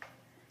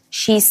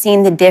 She's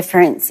seen the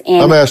difference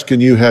in... I'm asking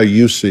you how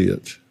you see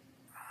it.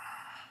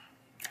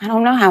 I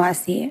don't know how I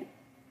see it.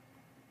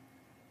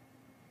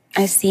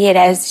 I see it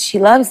as she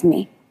loves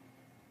me.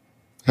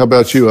 How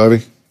about you,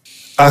 Ivy?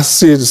 I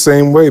see it the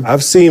same way.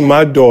 I've seen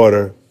my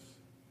daughter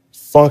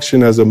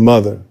function as a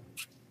mother.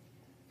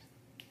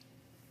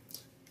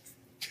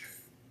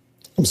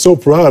 I'm so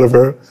proud of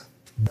her.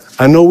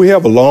 I know we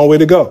have a long way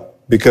to go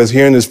because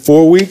here in this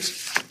 4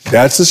 weeks,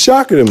 that's a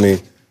shocker to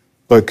me.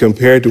 But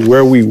compared to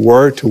where we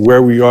were to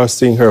where we are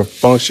seeing her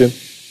function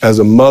as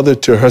a mother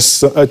to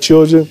her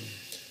children,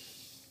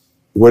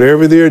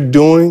 whatever they're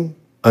doing,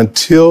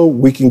 until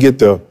we can get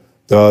the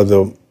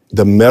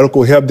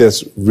medical help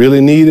that's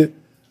really needed,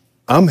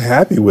 I'm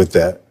happy with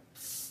that.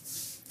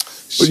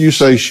 But you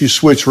say she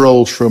switched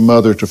roles from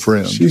mother to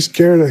friend. She's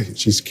carried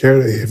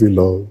a heavy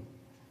load.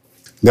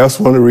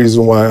 That's one of the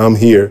reasons why I'm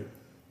here,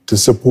 to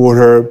support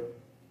her,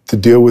 to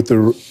deal with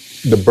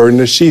the burden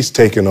that she's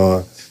taken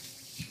on.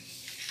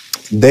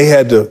 They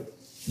had to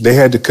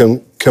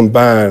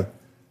combine,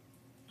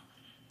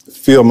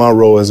 fill my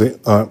role as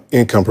an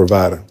income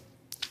provider.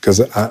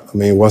 Because,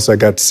 once I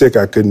got sick,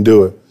 I couldn't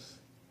do it.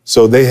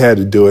 So they had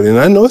to do it. And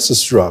I know it's a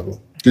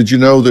struggle. Did you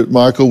know that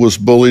Michael was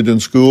bullied in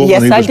school?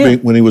 Yes, I do.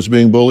 When he was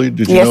being bullied?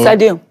 Did you know Yes, I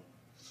do.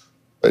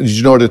 Did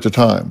you know it at the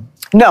time?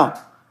 No,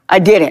 I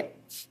didn't.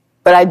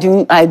 But I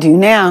do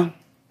now.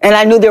 And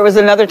I knew there was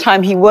another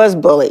time he was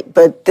bullied,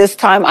 but this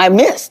time I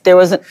missed. There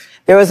was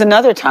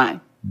another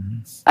time.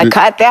 I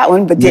caught that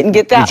one, but didn't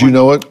get that one. Did you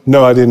know it?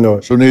 No, I didn't know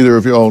it. So neither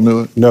of you all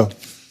knew it? No.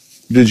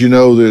 Did you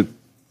know that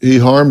he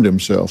harmed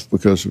himself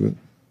because of it?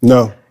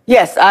 No.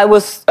 Yes, I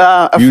was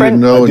a You friend.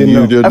 didn't know and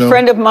you did know? A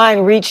friend of mine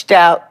reached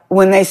out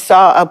when they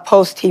saw a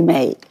post he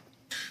made.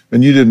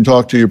 And you didn't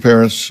talk to your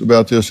parents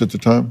about this at the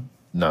time?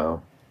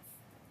 No.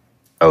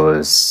 I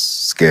was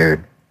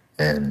scared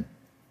and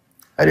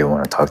I didn't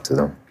want to talk to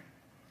them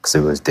because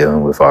it was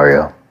dealing with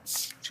Ariel.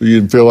 So you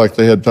didn't feel like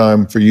they had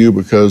time for you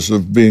because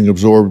of being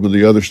absorbed with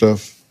the other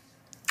stuff?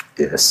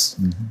 Yes.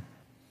 Mm-hmm.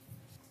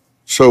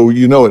 So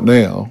you know it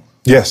now?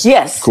 Yes.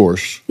 Yes. Of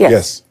course.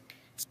 Yes.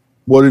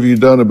 What have you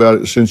done about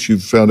it since you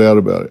found out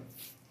about it?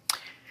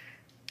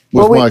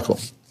 With Michael?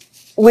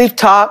 We've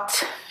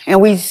talked,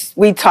 and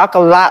we talk a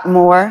lot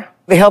more.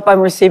 The help I'm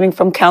receiving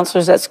from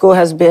counselors at school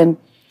has been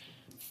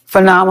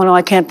phenomenal.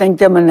 I can't thank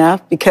them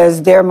enough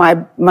because they're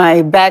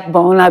my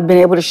backbone. I've been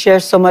able to share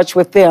so much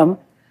with them.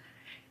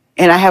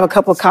 And I have a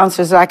couple of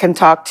counselors that I can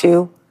talk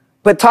to.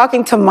 But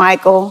talking to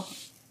Michael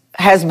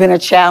has been a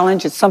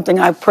challenge. It's something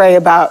I pray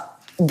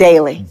about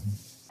daily.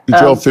 Did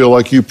y'all feel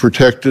like you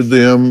protected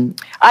them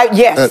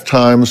yes. at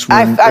times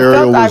when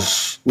Ariel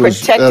was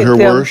at her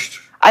worst?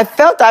 I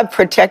felt I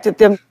protected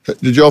them.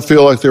 Did y'all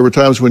feel like there were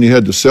times when you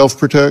had to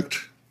self-protect?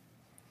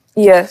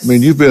 Yes. I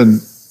mean,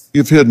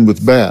 you've hidden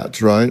with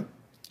bats, right?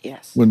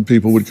 Yes. When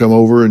people would come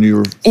over and you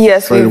were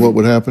afraid of what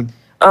would happen?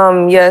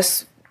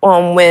 Yes.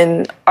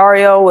 When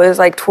Ariel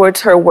was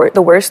towards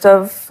the worst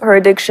of her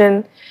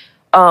addiction,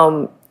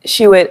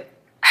 she would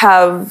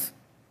have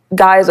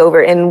guys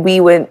over and we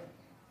would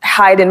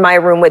hide in my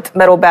room with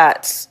metal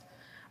bats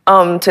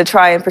to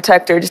try and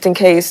protect her just in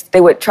case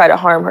they would try to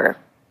harm her.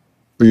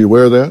 Were you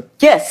aware of that?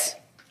 Yes.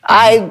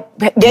 I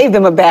gave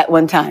them a bat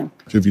one time.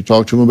 Have you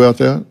talked to them about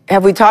that?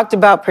 Have we talked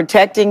about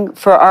protecting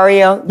for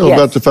Ariel? No, yes.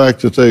 about the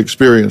fact that they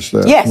experienced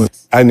that.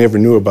 Yes. I never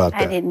knew about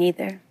that. I didn't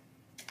either.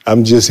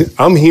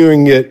 I'm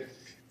hearing it.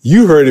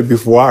 You heard it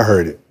before I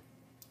heard it.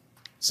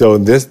 So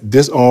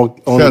this all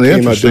only kind of came out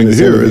interesting to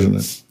hear, isn't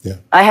it? Yeah.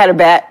 I had a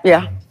bat.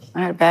 Yeah,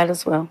 I had a bat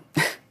as well.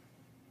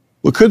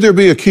 Well, could there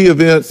be a key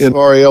event in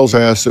Ariel's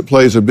past that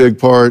plays a big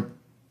part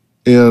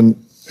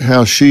in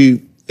how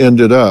she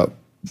ended up?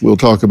 We'll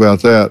talk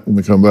about that when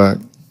we come back.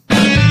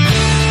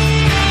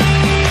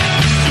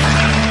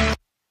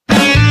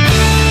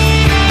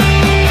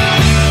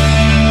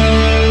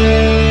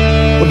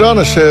 Well,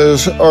 Donna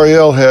says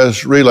Ariel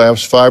has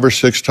relapsed 5 or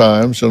 6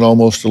 times in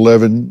almost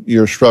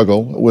 11-year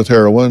struggle with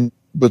heroin.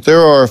 But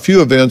there are a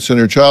few events in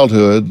her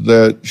childhood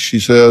that she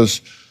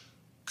says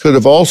could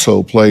have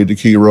also played a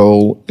key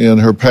role in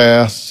her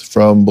path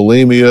from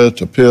bulimia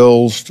to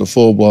pills to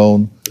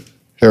full-blown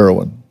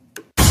heroin.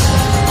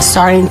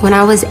 Starting when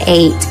I was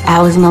 8,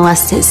 I was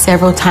molested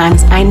several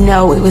times. I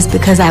know it was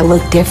because I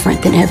looked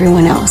different than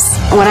everyone else.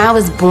 When I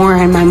was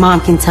born, my mom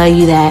can tell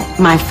you that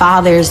my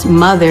father's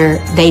mother,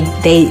 they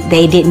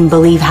didn't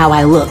believe how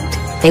I looked.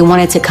 They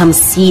wanted to come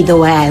see the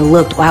way I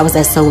looked. Why was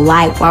I so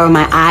light? Why were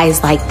my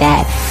eyes like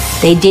that?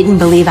 They didn't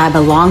believe I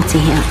belonged to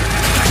him.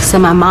 So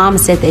my mom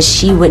said that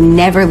she would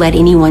never let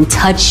anyone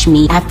touch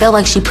me. I felt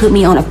like she put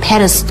me on a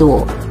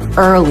pedestal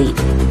early.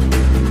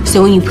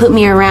 So when you put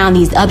me around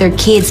these other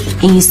kids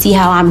and you see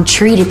how I'm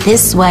treated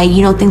this way,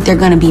 you don't think they're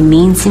gonna be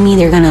mean to me.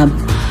 They're gonna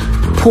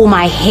pull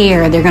my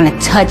hair. They're gonna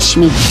touch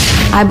me.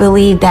 I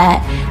believe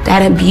that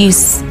that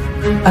abuse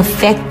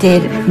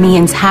affected me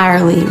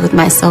entirely with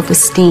my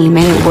self-esteem,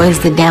 and it was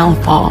the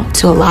downfall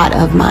to a lot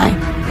of my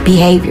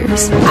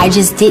behaviors. I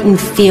just didn't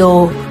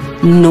feel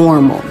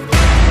normal.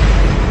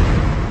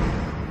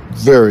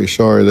 Very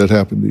sorry that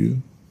happened to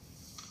you.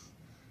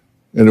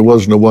 And it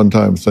wasn't a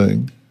one-time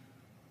thing.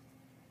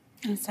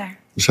 Yes, sir.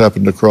 This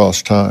happened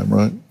across time,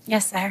 right?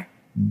 Yes, sir.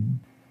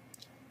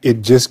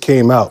 It just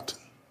came out.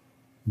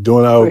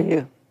 Doing our, For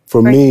you.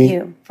 For me,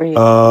 you. For you.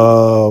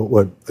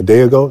 what, a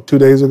day ago, 2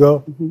 days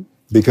ago? Mm-hmm.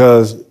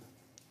 Because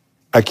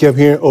I kept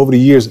hearing over the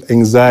years,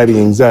 anxiety.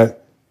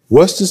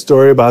 What's the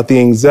story about the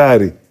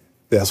anxiety?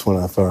 That's when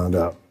I found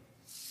out.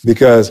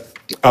 Because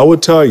I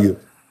would tell you,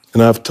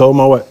 and I've told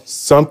my wife,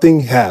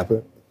 something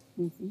happened.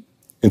 Mm-hmm.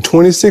 In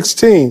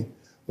 2016,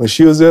 when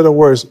she was at her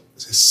worst,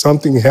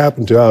 something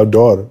happened to our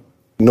daughter.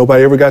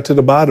 Nobody ever got to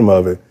the bottom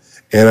of it.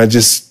 And I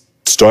just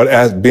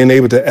started being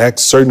able to ask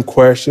certain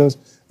questions.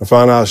 I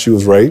found out she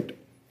was raped.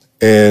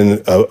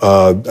 And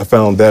I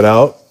found that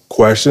out,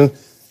 question.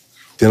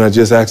 Then I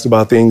just asked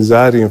about the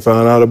anxiety and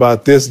found out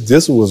about this.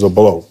 This was a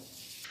blow.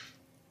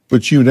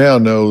 But you now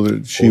know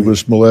that she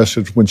was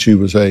molested when she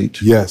was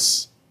 8.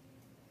 Yes.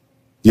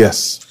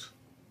 Yes.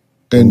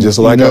 And just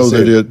like I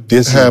said,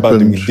 this is about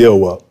to be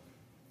dealt with.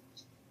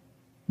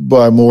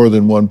 By more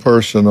than one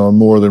person on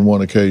more than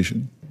one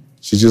occasion.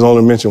 She just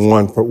only mentioned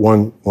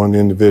one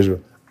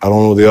individual. I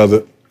don't know the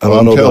other.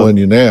 I'm telling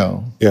you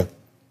now. Yeah.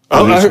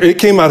 It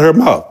came out of her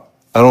mouth.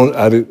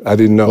 I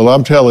didn't know. Well,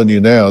 I'm telling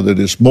you now that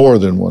it's more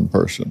than one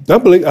person.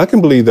 I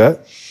can believe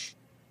that.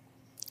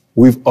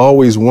 We've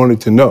always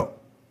wanted to know.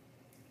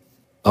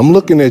 I'm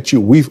looking at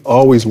you. We've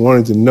always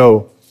wanted to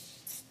know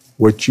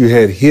what you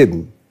had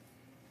hidden.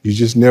 You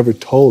just never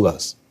told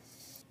us.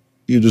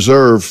 You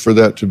deserve for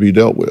that to be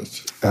dealt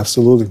with.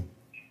 Absolutely.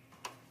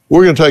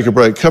 We're going to take a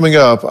break. Coming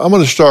up, I'm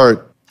going to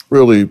start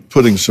really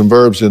putting some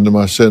verbs into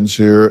my sentence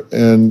here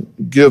and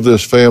give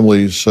this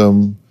family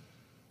some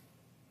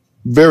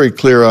very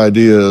clear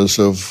ideas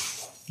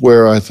of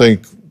where I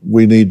think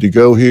we need to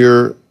go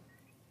here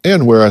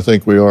and where I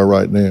think we are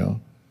right now.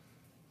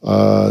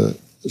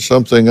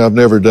 Something I've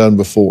never done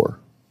before.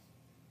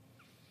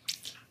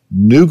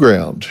 New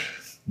ground.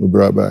 We'll be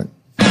right back.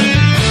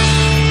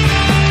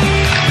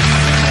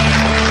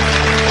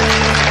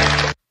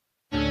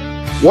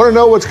 Want to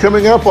know what's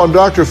coming up on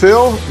Dr.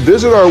 Phil?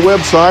 Visit our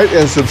website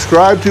and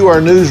subscribe to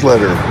our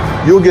newsletter.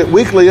 You'll get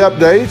weekly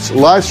updates,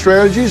 life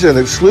strategies, and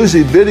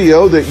exclusive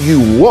video that you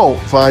won't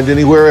find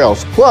anywhere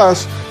else.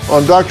 Plus,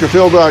 on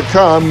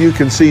drphil.com, you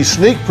can see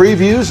sneak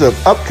previews of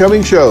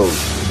upcoming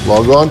shows.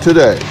 Log on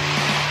today.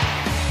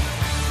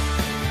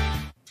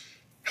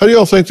 How do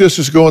y'all think this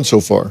is going so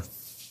far?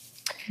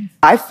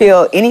 I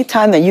feel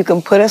anytime that you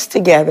can put us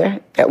together,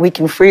 that we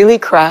can freely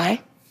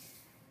cry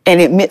and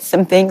admit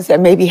some things that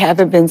maybe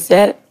haven't been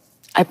said,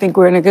 I think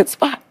we're in a good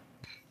spot.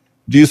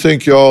 Do you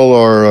think y'all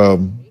are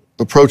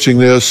approaching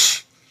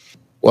this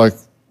like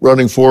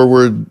running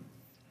forward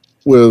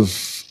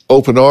with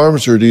open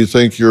arms, or do you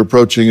think you're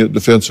approaching it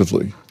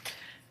defensively?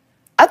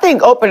 I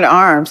think open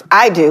arms.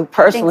 I do,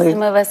 personally. I think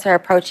some of us are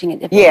approaching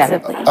it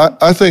defensively. Yeah.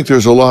 I think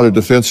there's a lot of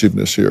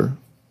defensiveness here.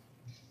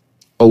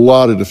 A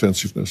lot of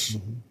defensiveness.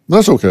 Mm-hmm.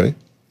 That's okay.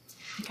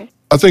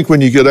 I think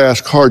when you get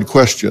asked hard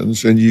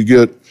questions and you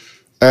get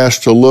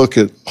asked to look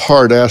at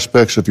hard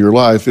aspects of your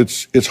life,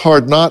 it's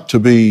hard not to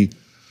be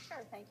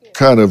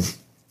kind of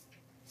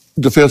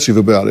defensive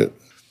about it.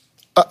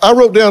 I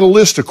wrote down a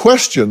list of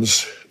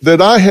questions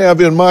that I have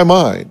in my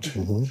mind,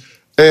 mm-hmm.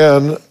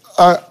 and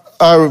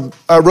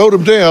I wrote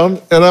them down,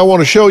 and I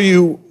want to show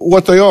you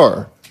what they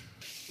are.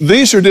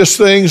 These are just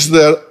things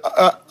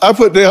that I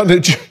put down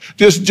that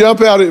just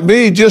jump out at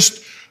me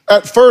just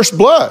at first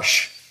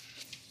blush.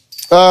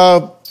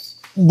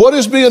 What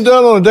is being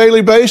done on a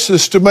daily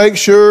basis to make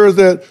sure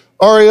that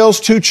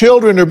Ariel's 2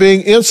 children are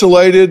being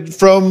insulated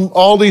from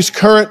all these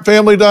current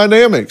family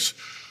dynamics?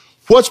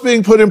 What's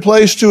being put in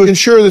place to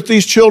ensure that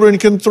these children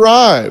can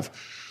thrive?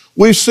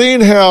 We've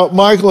seen how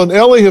Michael and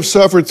Ellie have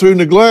suffered through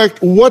neglect.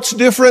 What's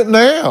different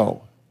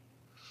now?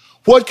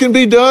 What can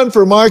be done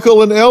for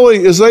Michael and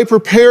Ellie as they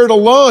prepare to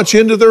launch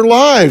into their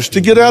lives, to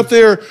get out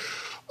there?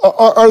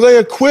 Are they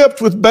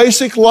equipped with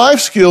basic life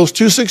skills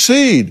to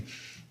succeed?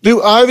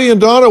 Do Ivy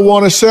and Donna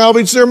want to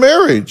salvage their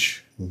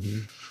marriage?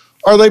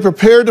 Are they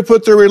prepared to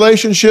put their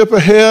relationship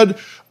ahead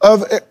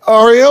of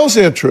Ariel's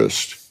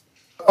interest?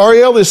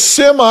 Ariel is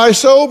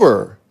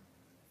semi-sober.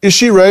 Is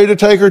she ready to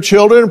take her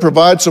children and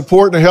provide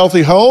support in a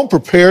healthy home?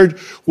 Prepared?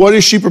 What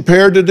is she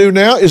prepared to do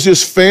now? Is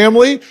this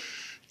family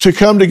to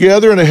come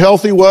together in a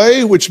healthy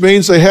way, which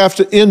means they have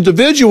to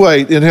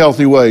individuate in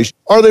healthy ways?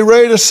 Are they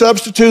ready to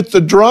substitute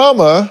the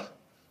drama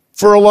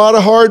for a lot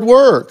of hard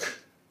work?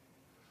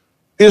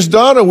 Is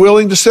Donna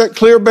willing to set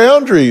clear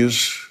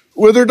boundaries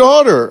with her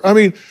daughter? I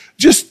mean,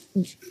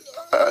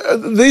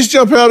 these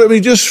jump out at me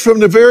just from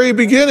the very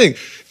beginning.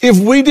 If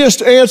we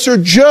just answer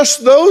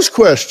just those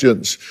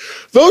questions,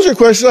 those are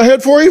questions I had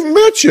before I even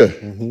met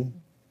you.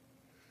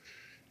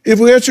 If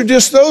we answer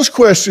just those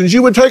questions,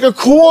 you would take a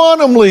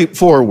quantum leap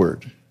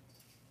forward.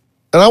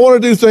 And I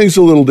want to do things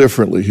a little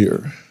differently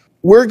here.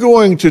 We're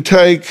going to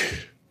take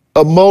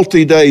a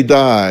multi-day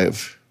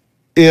dive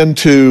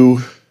into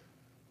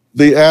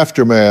the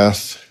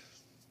aftermath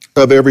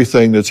of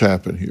everything that's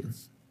happened here.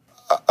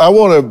 I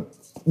want to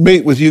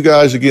meet with you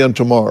guys again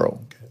tomorrow.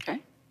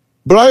 Okay.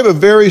 But I have a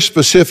very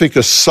specific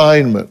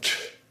assignment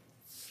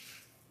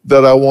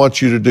that I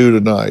want you to do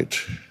tonight.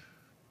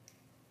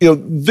 You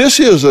know,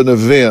 this is an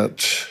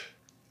event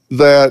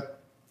that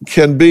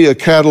can be a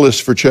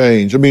catalyst for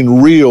change. I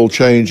mean, real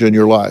change in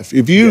your life.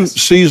 If you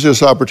seize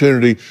this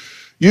opportunity,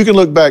 you can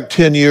look back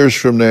 10 years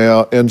from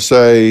now and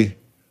say,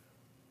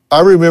 I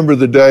remember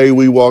the day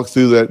we walked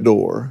through that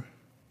door,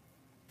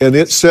 and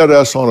it set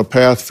us on a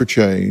path for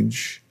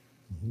change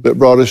that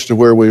brought us to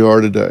where we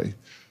are today.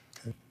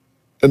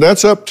 And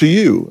that's up to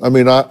you. I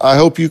mean, I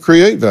hope you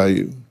create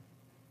value.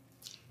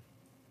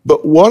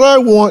 But what I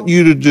want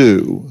you to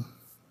do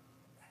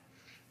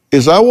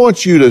is I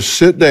want you to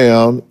sit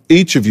down,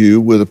 each of you,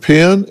 with a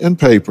pen and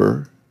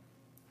paper,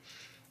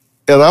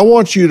 and I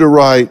want you to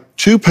write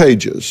 2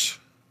 pages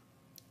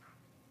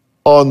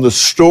on the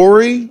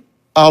story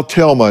I'll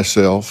tell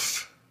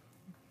myself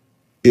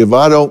if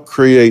I don't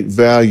create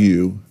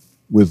value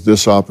with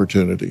this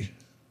opportunity.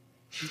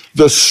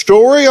 The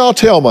story I'll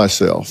tell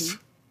myself,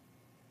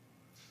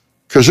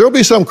 because there'll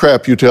be some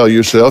crap you tell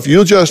yourself,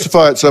 you'll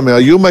justify it somehow,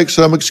 you'll make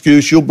some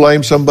excuse, you'll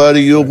blame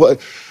somebody,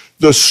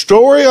 the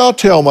story I'll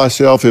tell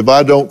myself if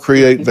I don't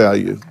create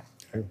value.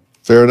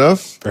 Fair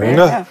enough? Fair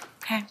enough.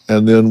 Okay.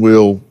 And then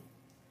we'll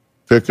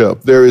pick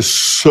up. There is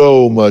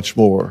so much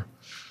more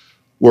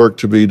work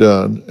to be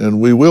done,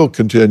 and we will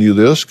continue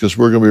this because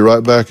we're going to be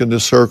right back in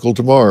this circle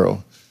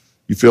tomorrow.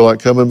 You feel like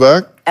coming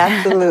back?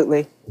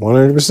 Absolutely.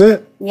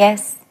 100%.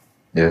 Yes.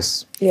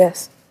 Yes.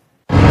 Yes.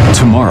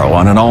 Tomorrow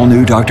on an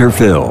all-new Dr.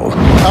 Phil.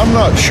 I'm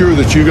not sure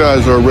that you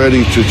guys are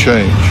ready to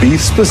change. Be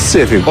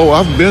specific. Oh,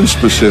 I've been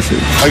specific.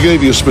 I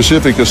gave you a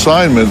specific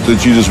assignment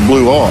that you just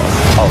blew off.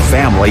 A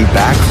family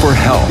back for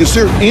health. Is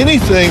there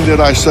anything that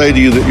I say to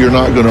you that you're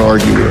not going to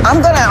argue with?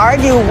 I'm going to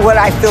argue what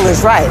I feel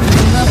is right.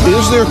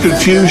 Is there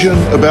confusion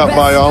about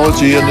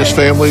biology in this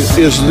family?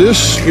 Is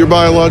this your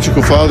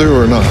biological father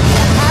or not?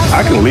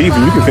 I can leave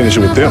and you can finish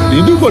it with them.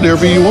 You do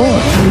whatever you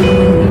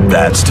want.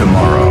 That's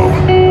tomorrow.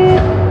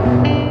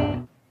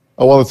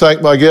 I want to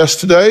thank my guests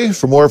today.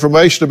 For more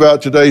information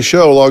about today's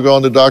show, log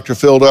on to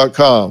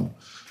drphil.com.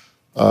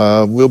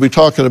 We'll be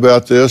talking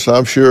about this,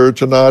 I'm sure,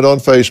 tonight on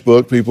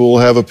Facebook. People will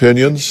have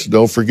opinions.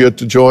 Don't forget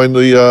to join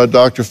the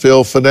Dr.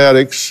 Phil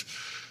Fanatics.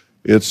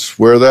 It's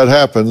where that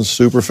happens.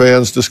 Super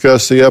fans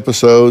discuss the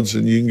episodes,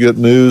 and you can get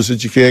news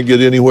that you can't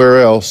get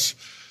anywhere else.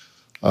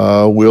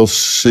 We'll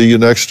see you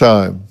next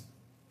time.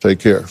 Take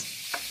care.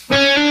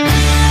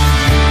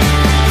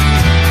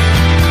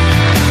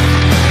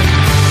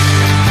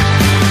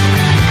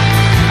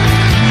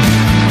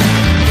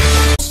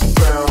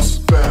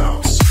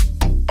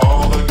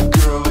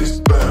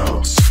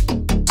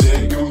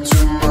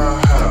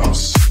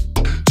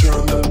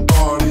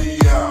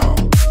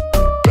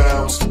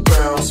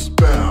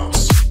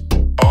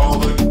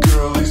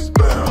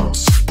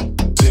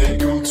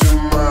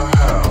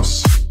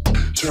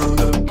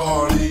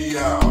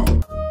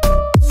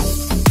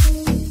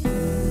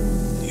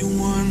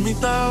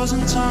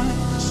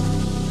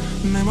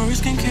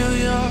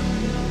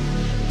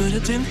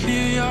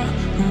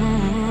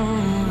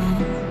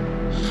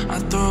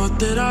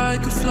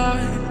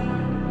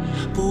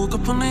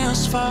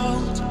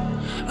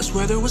 I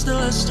swear there was the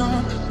last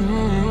time.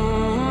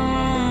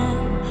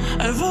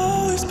 I've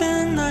always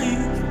been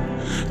naive.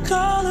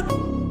 Call it.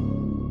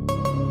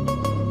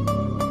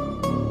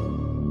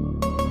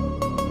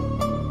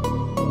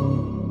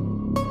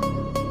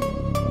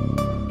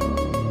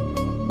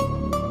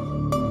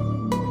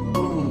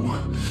 Ooh,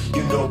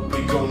 you know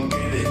we gon'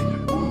 get it.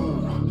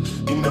 Ooh,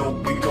 you know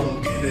we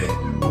gon' get it.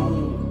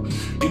 Ooh,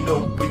 you know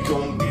we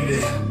gon' get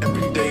it.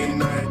 Every day and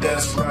night,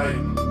 that's right.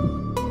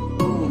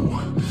 Ooh,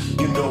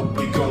 you know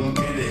we gon'